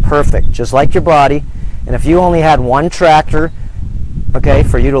perfect, just like your body. And if you only had one tractor, okay,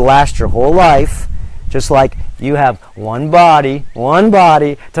 for you to last your whole life, just like you have one body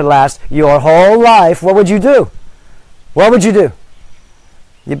to last your whole life, what would you do? What would you do?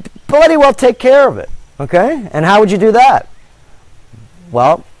 You bloody well take care of it, okay? And how would you do that?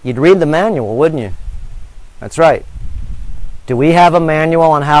 Well, you'd read the manual, wouldn't you? That's right. Do we have a manual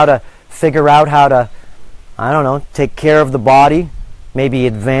on how to figure out how to, I don't know, take care of the body, maybe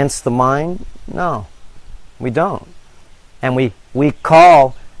advance the mind? No, we don't. And we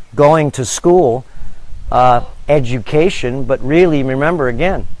call going to school education, but really, remember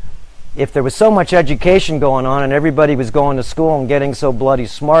again, if there was so much education going on and everybody was going to school and getting so bloody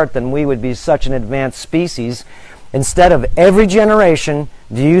smart, then we would be such an advanced species. Instead of every generation,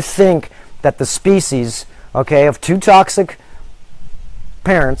 do you think that the species, okay, of two toxic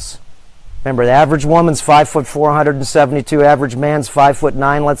parents, remember the average woman's 5'4", 172, average man's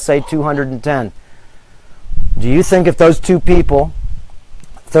 5'9", let's say 210. Do you think if those two people,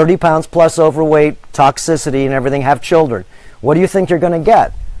 30 pounds plus overweight, toxicity and everything, have children, what do you think you're going to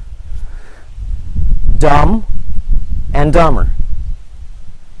get? Dumb and dumber.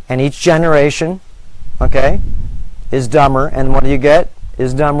 And each generation, okay, is dumber, and what do you get?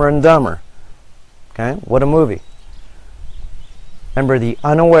 Is dumber and dumber. Okay, what a movie. Remember, the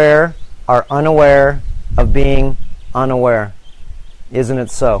unaware are unaware of being unaware. Isn't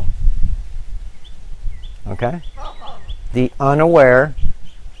it so? Okay? The unaware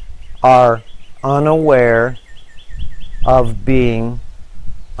are unaware of being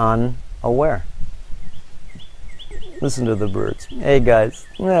unaware. Listen to the birds. Hey guys,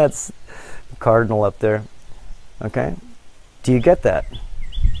 that's the cardinal up there. Okay? Do you get that?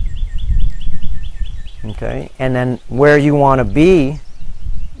 Okay? And then where you want to be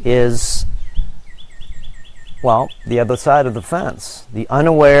is, well, the other side of the fence. The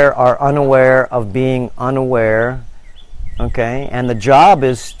unaware are unaware of being unaware. Okay? And the job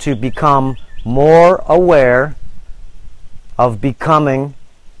is to become more aware of becoming,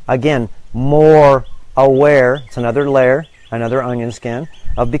 again, more aware. It's another layer, another onion skin,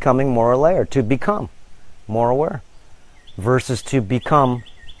 of becoming more aware. To become more aware versus to become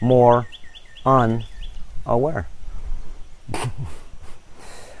more unaware.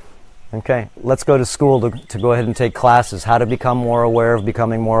 Okay, let's go to school to go ahead and take classes. How to become more aware of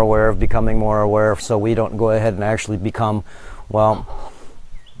becoming more aware of becoming more aware, so we don't go ahead and actually become, well,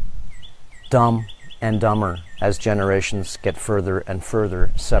 dumb and dumber as generations get further and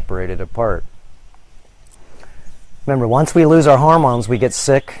further separated apart. Remember, once we lose our hormones, we get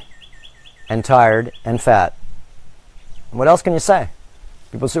sick and tired and fat. What else can you say?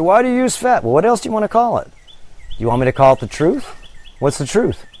 People say, why do you use fat? Well, what else do you want to call it? You want me to call it the truth? What's the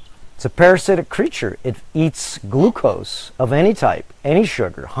truth? It's a parasitic creature. It eats glucose of any type, any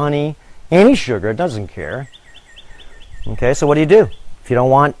sugar, honey, any sugar, it doesn't care. Okay, so what do? If you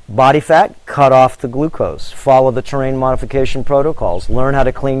don't want body fat, cut off the glucose. Follow the terrain modification protocols. Learn how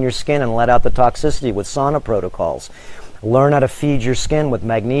to clean your skin and let out the toxicity with sauna protocols. Learn how to feed your skin with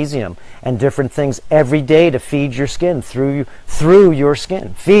magnesium and different things every day to feed your skin through your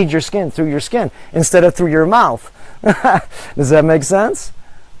skin. Feed your skin through your skin instead of through your mouth. Does that make sense?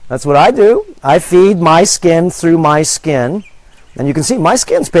 That's what I do. I feed my skin through my skin. And you can see my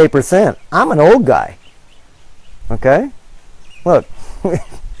skin's paper thin. I'm an old guy. Okay? Look.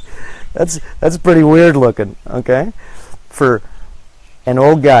 That's pretty weird looking, okay? For an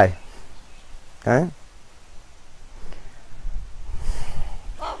old guy. Okay?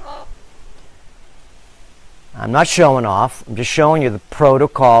 I'm not showing off. I'm just showing you the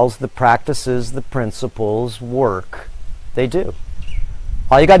protocols, the practices, the principles work. They do.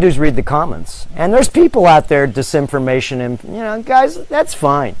 All you got to do is read the comments. And there's people out there, disinformation, and, you know, guys, that's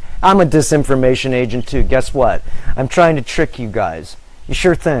fine. I'm a disinformation agent too. Guess what? I'm trying to trick you guys. You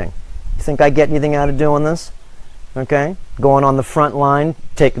sure thing. You think I get anything out of doing this? Okay? Going on the front line,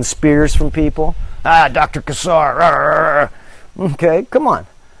 taking spears from people. Ah, Dr. Cassar. Okay, come on.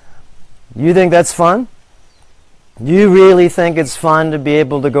 You think that's fun? You really think it's fun to be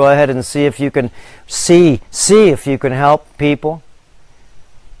able to go ahead and see if you can see if you can help people?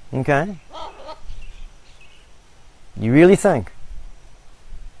 Okay? You really think?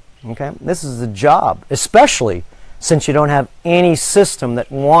 Okay? This is a job, especially since you don't have any system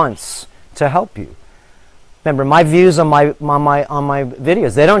that wants to help you. Remember, my views on my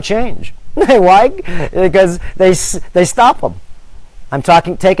videos, they don't change. Why? Because they stop them. I'm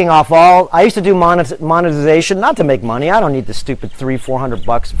taking off all. I used to do monetization, not to make money. I don't need the stupid $300,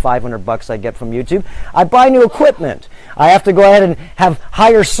 $400, $500 I get from YouTube. I buy new equipment. I have to go ahead and have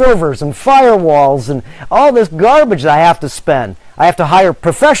hire servers and firewalls and all this garbage that I have to spend. I have to hire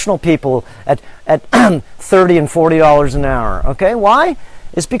professional people at $30 and $40 an hour. Okay, why?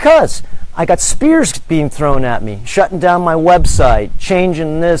 It's because I got spears being thrown at me, shutting down my website,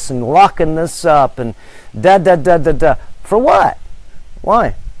 changing this and locking this up, and da. For what?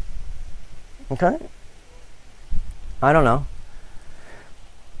 Why? Okay? I don't know.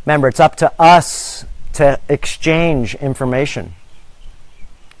 Remember, it's up to us to exchange information.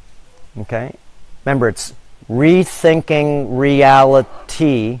 Okay? Remember, it's rethinking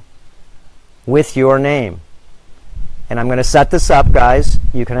reality with your name. And I'm going to set this up, guys.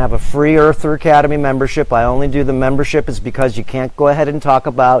 You can have a free Earther Academy membership. I only do the membership is because you can't go ahead and talk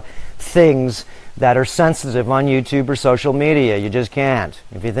about things that are sensitive on YouTube or social media. You just can't.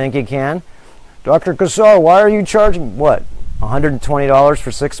 If you think you can. Dr. Cassar, why are you charging, what, $120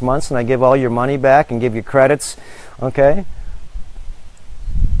 for 6 months and I give all your money back and give you credits, okay,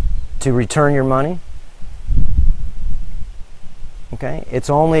 to return your money? Okay? It's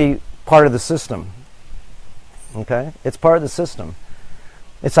only part of the system. Okay? It's part of the system.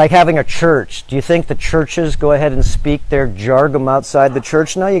 It's like having a church. Do you think the churches go ahead and speak their jargon outside the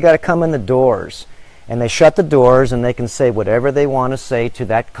church? No, you got to come in the doors. And they shut the doors and they can say whatever they want to say to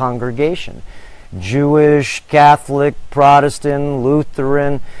that congregation. Jewish, Catholic, Protestant,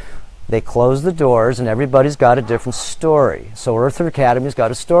 Lutheran. They close the doors and everybody's got a different story. So Earther Academy's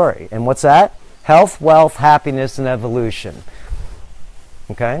got a story. And what's that? Health, wealth, happiness, and evolution.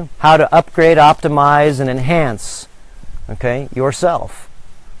 Okay? How to upgrade, optimize, and enhance, okay, yourself.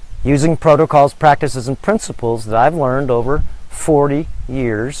 Using protocols, practices, and principles that I've learned over 40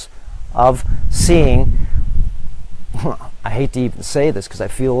 years of seeing, I hate to even say this because I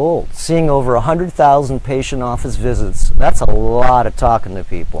feel old, seeing over 100,000 patient office visits. That's a lot of talking to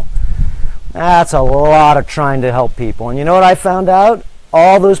people. That's a lot of trying to help people. And you know what I found out?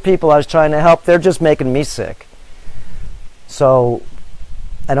 All those people I was trying to help, they're just making me sick. So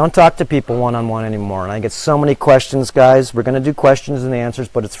I don't talk to people one-on-one anymore. And I get so many questions, guys. We're going to do questions and answers,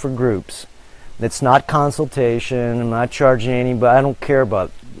 but it's for groups. It's not consultation. I'm not charging anybody. I don't care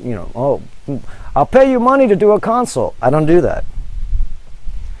about, you know, oh, I'll pay you money to do a consult. I don't do that.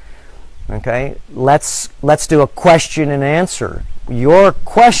 Okay? Let's do a question and answer. Your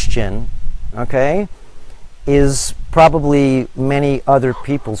question, okay, is probably many other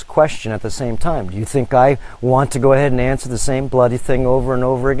people's question at the same time. Do you think I want to go ahead and answer the same bloody thing over and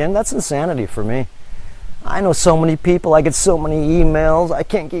over again? That's insanity for me. I know so many people. I get so many emails. I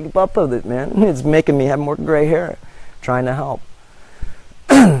can't keep up with it, man. It's making me have more gray hair trying to help.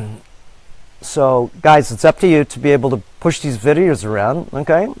 So, guys, it's up to you to be able to push these videos around,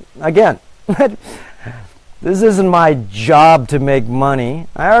 okay? Again, this isn't my job to make money.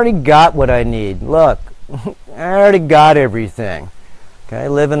 I already got what I need. Look, I already got everything. Okay, I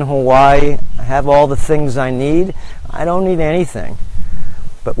live in Hawaii. I have all the things I need. I don't need anything.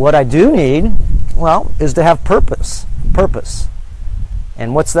 But what I do need, well, is to have purpose. Purpose.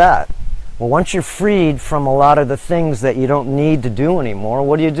 And what's that? Well, once you're freed from a lot of the things that you don't need to do anymore,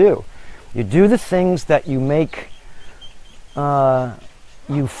 what do? You do the things that you make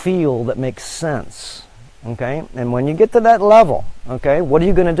you feel that makes sense. Okay? And when you get to that level, okay, what are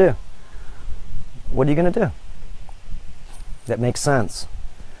you going to do? What are you going to do that makes sense?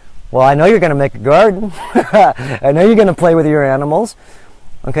 Well, I know you're going to make a garden. I know you're going to play with your animals.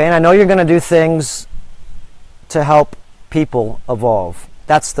 Okay? And I know you're going to do things to help people evolve.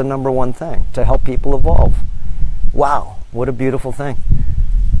 That's the number one thing, to help people evolve. Wow, what a beautiful thing,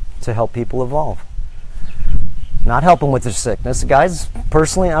 to help people evolve. Not help them with their sickness. Guys,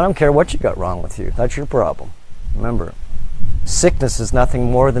 personally, I don't care what you got wrong with you. That's your problem. Remember, sickness is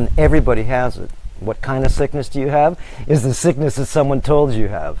nothing more than everybody has it. What kind of sickness do you have? Is the sickness that someone told you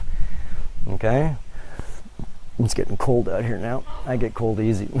have. Okay? It's getting cold out here now. I get cold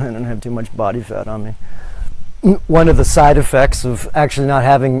easy. I don't have too much body fat on me. One of the side effects of actually not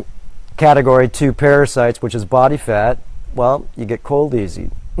having category 2 parasites, which is body fat, well, you get cold easy.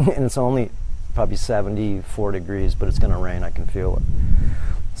 And it's only probably 74 degrees, but it's going to rain. I can feel it.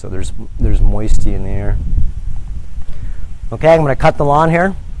 So there's moisture in the air. Okay, I'm going to cut the lawn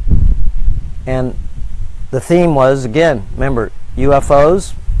here. And the theme was, again, remember,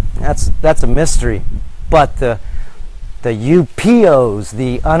 UFOs, that's a mystery. But the UPOs,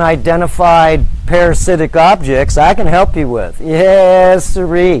 the unidentified parasitic objects, I can help you with. Yes,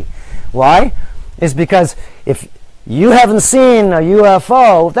 sirree. Why? It's because if you haven't seen a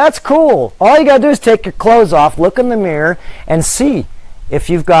UFO, that's cool. All you got to do is take your clothes off, look in the mirror, and see if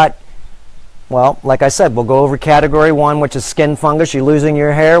you've got, well, like I said, we'll go over category 1, which is skin fungus. You're losing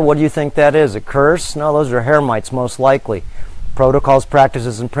your hair. What do you think that is? A curse? No, those are hair mites most likely. Protocols,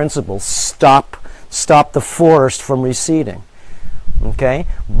 practices, and principles. Stop the forest from receding. Okay?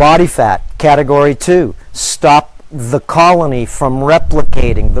 Body fat, category 2. Stop the colony from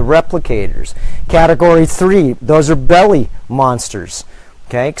replicating, the replicators. Category 3, those are belly monsters.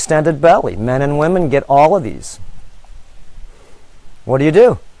 Okay? Extended belly. Men and women get all of these. What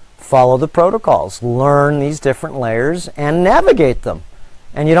do? Follow the protocols. Learn these different layers and navigate them.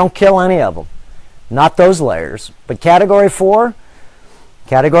 And you don't kill any of them. Not those layers. But category 4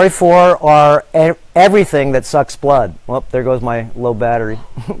 are everything that sucks blood. Well, there goes my low battery.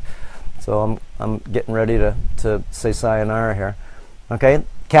 So I'm getting ready to say sayonara here. Okay?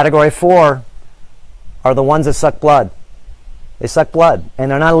 Category 4 are the ones that suck blood. They suck blood, and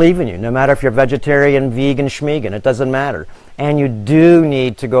they're not leaving you, no matter if you're vegetarian, vegan, schmegan. It doesn't matter. And you do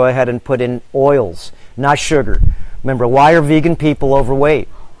need to go ahead and put in oils, not sugar. Remember, why are vegan people overweight?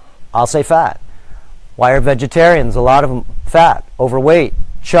 I'll say fat. Why are vegetarians, a lot of them, fat, overweight,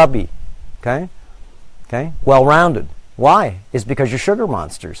 chubby, okay? Okay? Well-rounded. Why? It's because you're sugar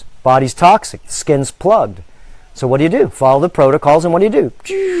monsters. Body's toxic. Skin's plugged. So what do? Follow the protocols, and what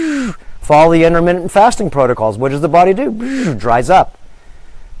do? Follow the intermittent fasting protocols. What does the body do? Dries up.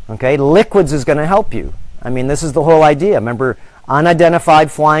 Okay? Liquids is going to help you. I mean, this is the whole idea. Remember,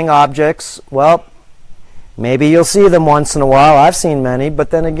 unidentified flying objects, well, maybe you'll see them once in a while. I've seen many, but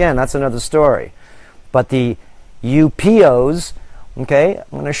then again, that's another story. But the UPOs, okay,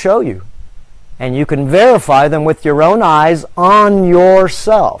 I'm going to show you. And you can verify them with your own eyes on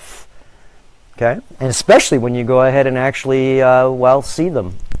yourself. Okay? And especially when you go ahead and actually, well, see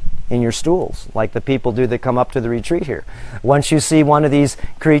them in your stools, like the people do that come up to the retreat here. Once you see one of these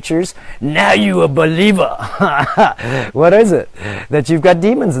creatures, now you a believer. What is it? That you've got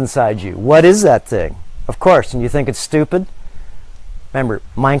demons inside you. What is that thing? Of course, and you think it's stupid? Remember,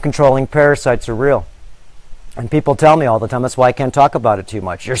 mind-controlling parasites are real. And people tell me all the time, that's why I can't talk about it too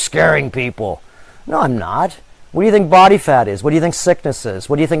much. You're scaring people. No, I'm not. What do you think body fat is? What do you think sickness is?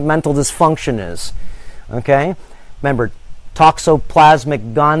 What do you think mental dysfunction is? Okay? Remember,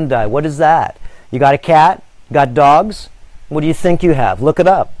 toxoplasmic gondii. What is that? You got a cat? You got dogs? What do you think you have? Look it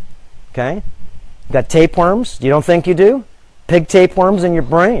up. Okay? You got tapeworms? You don't think you do? Pig tapeworms in your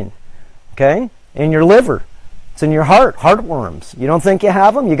brain. Okay? In your liver. It's in your heart. Heartworms. You don't think you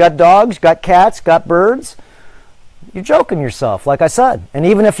have them? You got dogs? You got cats? Got birds? You're joking yourself, like I said. And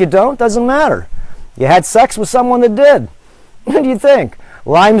even if you don't, doesn't matter. You had sex with someone that did. What do you think?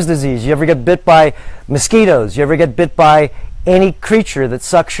 Lyme's disease. You ever get bit by mosquitoes? You ever get bit by any creature that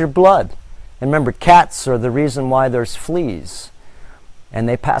sucks your blood? And remember, cats are the reason why there's fleas. And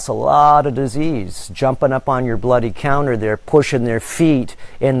they pass a lot of disease, jumping up on your bloody counter there, pushing their feet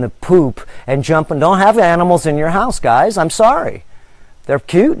in the poop and jumping. Don't have animals in your house, guys. I'm sorry. They're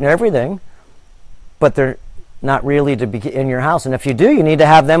cute and everything, but they're not really to be in your house. And if you do, you need to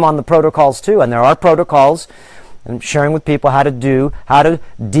have them on the protocols too. And there are protocols and sharing with people how to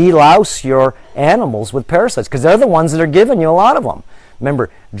delouse your animals with parasites, because they're the ones that are giving you a lot of them.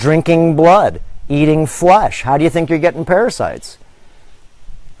 Remember, drinking blood, eating flesh. How do you think you're getting parasites?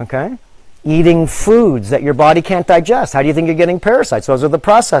 Okay? Eating foods that your body can't digest. How do you think you're getting parasites? Those are the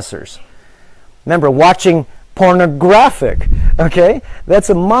processors. Remember, watching pornographic, okay? That's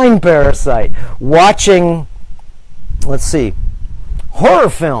a mind parasite. Watching, let's see, horror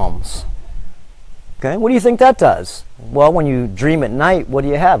films. Okay, what do you think that does? Well, when you dream at night, what do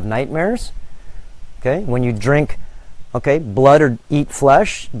you have? Nightmares? Okay, when you drink, okay, blood or eat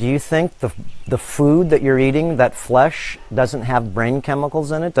flesh, do you think the food that you're eating, that flesh, doesn't have brain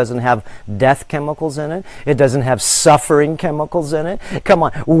chemicals in it, doesn't have death chemicals in it, it doesn't have suffering chemicals in it? Come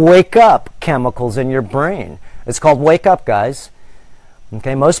on, wake up chemicals in your brain. It's called wake up, guys.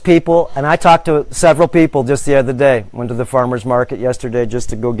 Okay, most people, and I talked to several people just the other day, went to the farmer's market yesterday just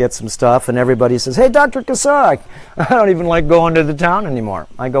to go get some stuff, and everybody says, hey, Dr. Cassar, I don't even like going to the town anymore.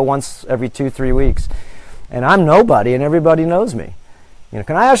 I go once every 2-3 weeks. And I'm nobody, and everybody knows me. You know,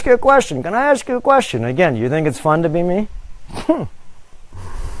 can I ask you a question? Can I ask you a question? Again, you think it's fun to be me?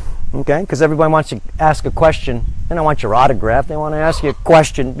 Okay, because everybody wants to ask a question. They don't want your autograph. They want to ask you a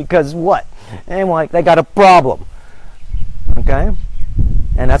question because what? They got a problem. Okay?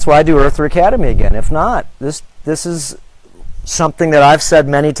 And that's why I do Earther Academy again. If not, this is something that I've said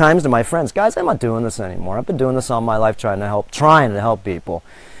many times to my friends. Guys, I'm not doing this anymore. I've been doing this all my life trying to help people.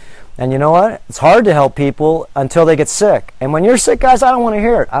 And you know what? It's hard to help people until they get sick. And when you're sick, guys, I don't want to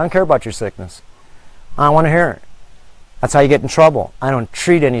hear it. I don't care about your sickness. I don't want to hear it. That's how you get in trouble. I don't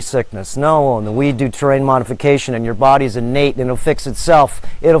treat any sickness. No, and we do terrain modification, and your body's innate, and it'll fix itself.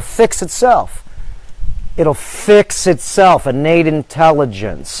 It'll fix itself. It'll fix itself. Innate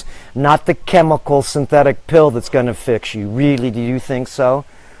intelligence, not the chemical synthetic pill that's going to fix you. Really, do you think so?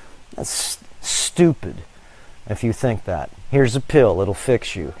 That's stupid if you think that. Here's a pill, it'll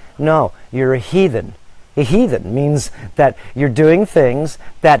fix you. No, you're a heathen. A heathen means that you're doing things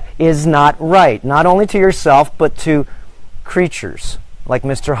that is not right, not only to yourself, but to creatures like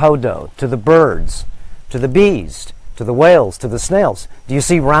Mr. Hodo, to the birds, to the bees, to the whales, to the snails. Do you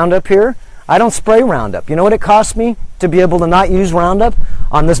see Roundup here? I don't spray Roundup. You know what it cost me to be able to not use Roundup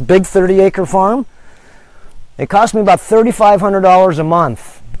on this big 30-acre farm? It cost me about $3,500 a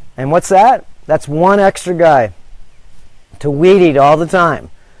month. And what's that? That's one extra guy to weed eat all the time.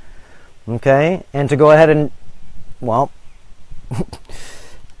 Okay? And to go ahead and, well,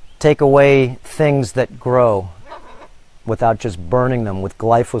 take away things that grow without just burning them with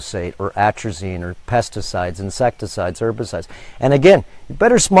glyphosate or atrazine or pesticides, insecticides, herbicides. And again, you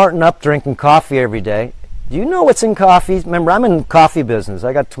better smarten up drinking coffee every day. Do you know what's in coffee? Remember, I'm in the coffee business.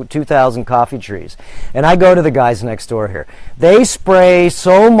 I got 2,000 coffee trees. And I go to the guys next door here. They spray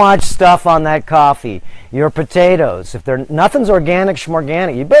so much stuff on that coffee. Your potatoes, if they're nothing's organic,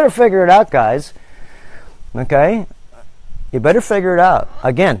 schmorganic, you better figure it out, guys. Okay? You better figure it out.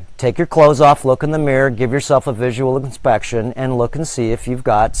 Again, take your clothes off, look in the mirror, give yourself a visual inspection, and look and see if you've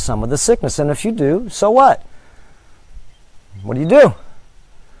got some of the sickness. And if you do, so what? What do?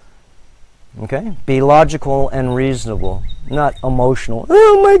 Okay? Be logical and reasonable, not emotional.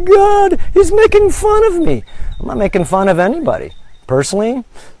 Oh my God, he's making fun of me. I'm not making fun of anybody. Personally,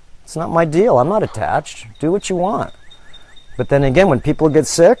 it's not my deal. I'm not attached. Do what you want. But then again, when people get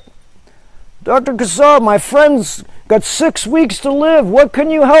sick, Dr. Cassar, my friend's got 6 weeks to live. What can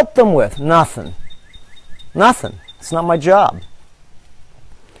you help them with? Nothing. Nothing. It's not my job.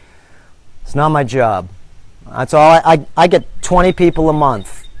 It's not my job. That's all. I get 20 people a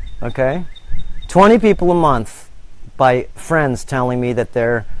month. Okay? 20 people a month by friends telling me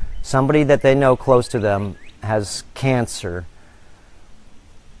that somebody that they know close to them has cancer.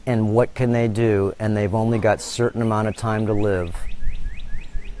 And what can they do? And they've only got a certain amount of time to live.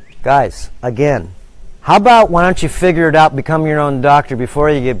 Guys, again, how about why don't you figure it out, become your own doctor before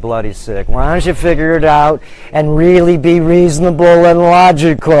you get bloody sick? Why don't you figure it out and really be reasonable and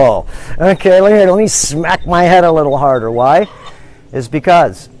logical? Okay, let me smack my head a little harder. Why? It's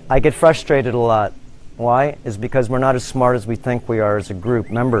because I get frustrated a lot. Why? It's because we're not as smart as we think we are as a group.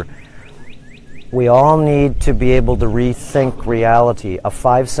 Remember, we all need to be able to rethink reality. A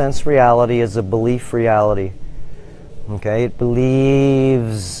 5-sense reality is a belief reality. Okay, it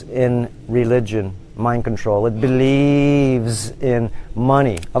believes in religion, mind control. It believes in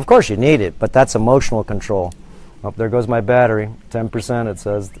money. Of course you need it, but that's emotional control. Oh, there goes my battery. 10% it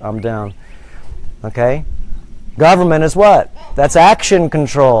says I'm down. Okay? Government is what? That's action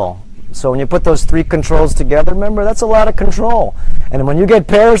control. So when you put those 3 controls together, remember, that's a lot of control. And when you get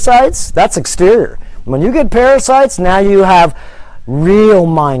parasites, that's exterior. When you get parasites, now you have real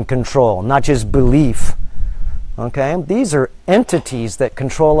mind control, not just belief. Okay? These are entities that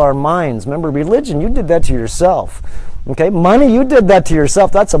control our minds. Remember, religion, you did that to yourself. Okay? Money, you did that to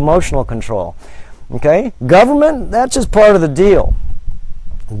yourself. That's emotional control. Okay? Government, that's just part of the deal.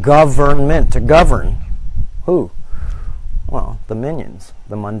 Government, to govern. Who? Well, the minions,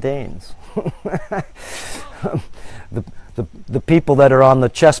 the mundanes. the people that are on the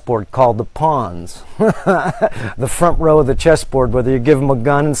chessboard called the pawns. The front row of the chessboard, whether you give them a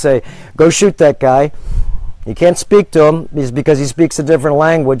gun and say, go shoot that guy. You can't speak to him because he speaks a different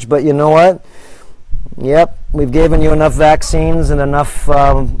language, but you know what? Yep, we've given you enough vaccines and enough,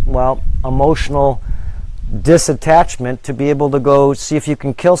 emotional disattachment to be able to go see if you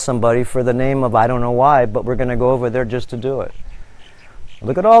can kill somebody for the name of I don't know why, but we're going to go over there just to do it.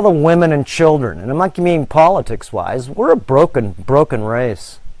 Look at all the women and children, and I'm not meaning politics-wise. We're a broken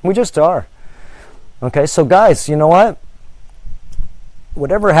race. We just are. Okay, so guys, you know what?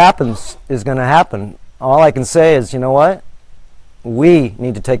 Whatever happens is going to happen. All I can say is, you know what? We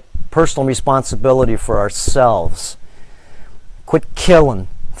need to take personal responsibility for ourselves. Quit killing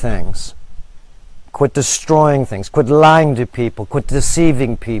things. Quit destroying things. Quit lying to people. Quit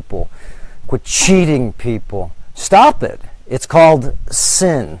deceiving people. Quit cheating people. Stop it. It's called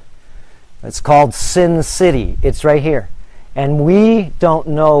sin. It's called Sin City. It's right here. And we don't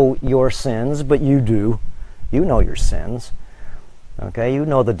know your sins, but you do. You know your sins. Okay? You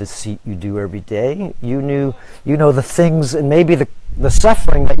know the deceit you do every day. You know the things and maybe the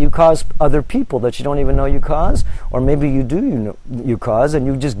suffering that you cause other people that you don't even know you cause, or maybe you cause and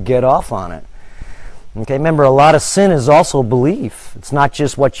you just get off on it. Okay, remember, a lot of sin is also belief. It's not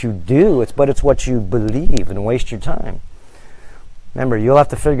just what you do, but it's what you believe and waste your time. Remember, you'll have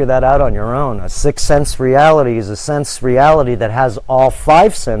to figure that out on your own. A sixth sense reality is a sense reality that has all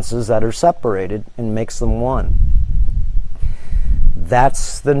five senses that are separated and makes them one.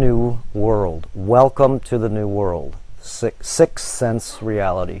 That's the new world. Welcome to the new world. Sixth sense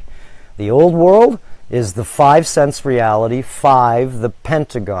reality. The old world is the five sense reality, the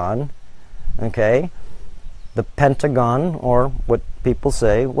pentagon. Okay? The pentagon, or what people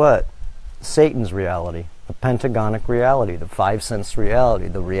say, what? Satan's reality. The pentagonic reality, the five sense reality,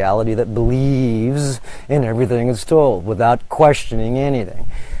 the reality that believes in everything it's told without questioning anything.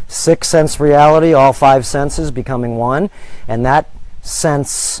 Sixth sense reality, all five senses becoming one, and that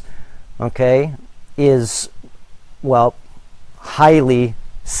sense, okay, is, well, highly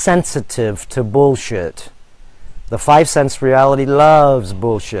sensitive to bullshit. The five sense reality loves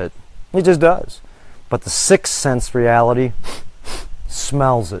bullshit. It just does. But the sixth sense reality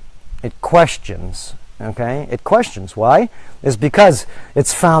smells it. It questions. Okay? It questions. Why? It's because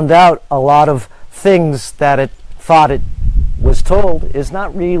it's found out a lot of things that it thought it was told is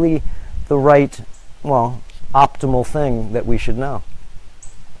not really the right, well, optimal thing that we should know.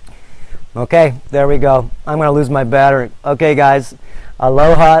 Okay, there we go. I'm going to lose my battery. Okay, guys.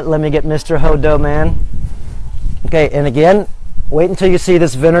 Aloha. Let me get Mr. Hodo Man. Okay, and again, wait until you see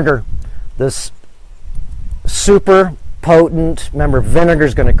this vinegar. This super potent, remember, vinegar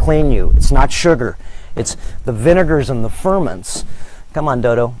is going to clean you. It's not sugar. It's the vinegars and the ferments. Come on,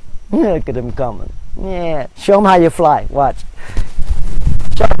 Dodo. Look at him coming. Yeah. Show him how you fly. Watch.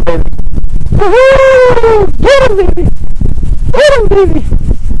 Show him, baby. Woohoo! Get him, baby. Get him, baby.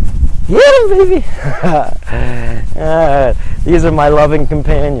 Get him, baby. These are my loving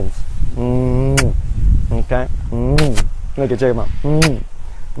companions. Okay. Look at, check him out.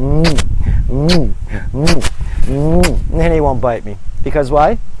 And he won't bite me. Because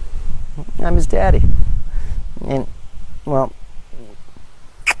why? I'm his daddy. And, well,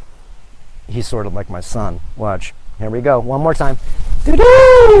 he's sort of like my son. Watch. Here we go. One more time.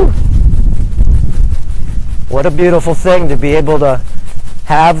 Doo-doo! What a beautiful thing to be able to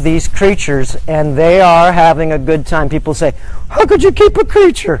have these creatures, and they are having a good time. People say, how could you keep a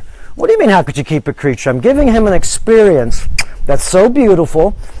creature? What do you mean, how could you keep a creature? I'm giving him an experience that's so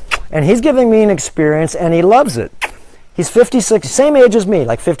beautiful, and he's giving me an experience, and he loves it. He's 56, same age as me,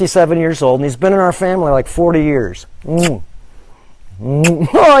 like 57 years old, and he's been in our family like 40 years. Oh,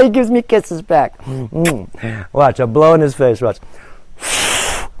 he gives me kisses back. Watch, I'm blowing his face. Watch.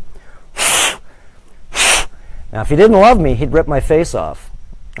 Now, if he didn't love me, he'd rip my face off.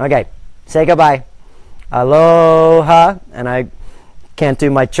 Okay, say goodbye. Aloha. And I can't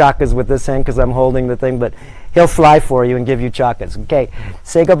do my chakas with this hand because I'm holding the thing, but he'll fly for you and give you chakas. Okay,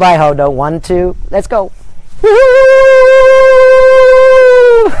 say goodbye, Hodo. 1, 2, let's go. All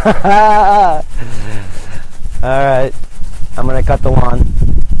right, I'm going to cut the lawn.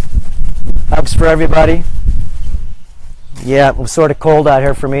 Hugs for everybody. Yeah, it was sort of cold out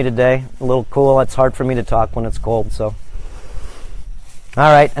here for me today. A little cool. It's hard for me to talk when it's cold. So,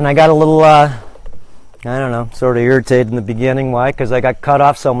 all right, and I got a little I don't know, sort of irritated in the beginning. Why? Because I got cut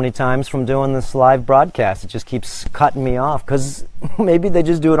off so many times from doing this live broadcast. It just keeps cutting me off, because maybe they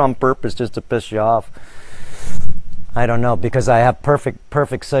just do it on purpose just to piss you off. I don't know, because I have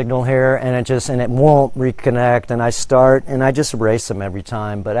perfect signal here, and it won't reconnect, and I start and I just erase them every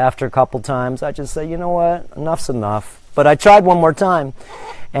time. But after a couple times I just say, you know what, enough's enough. But I tried one more time,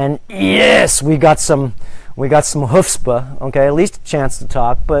 and yes, we got some chutzpah, okay, at least a chance to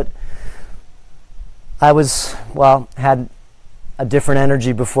talk. But I had a different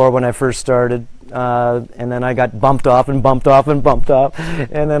energy before when I first started, and then I got bumped off, and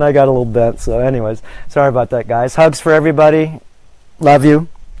then I got a little bent. So anyways, sorry about that, guys. Hugs for everybody. Love you.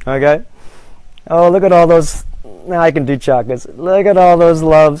 Okay. Oh, look at all those. Now I can do chocolates. Look at all those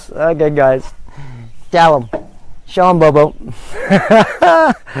loves. Okay, guys. Tell them. Show them, Bobo.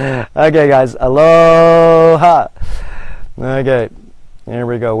 Okay, guys. Aloha. Okay. Here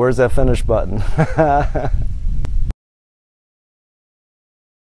we go. Where's that finish button?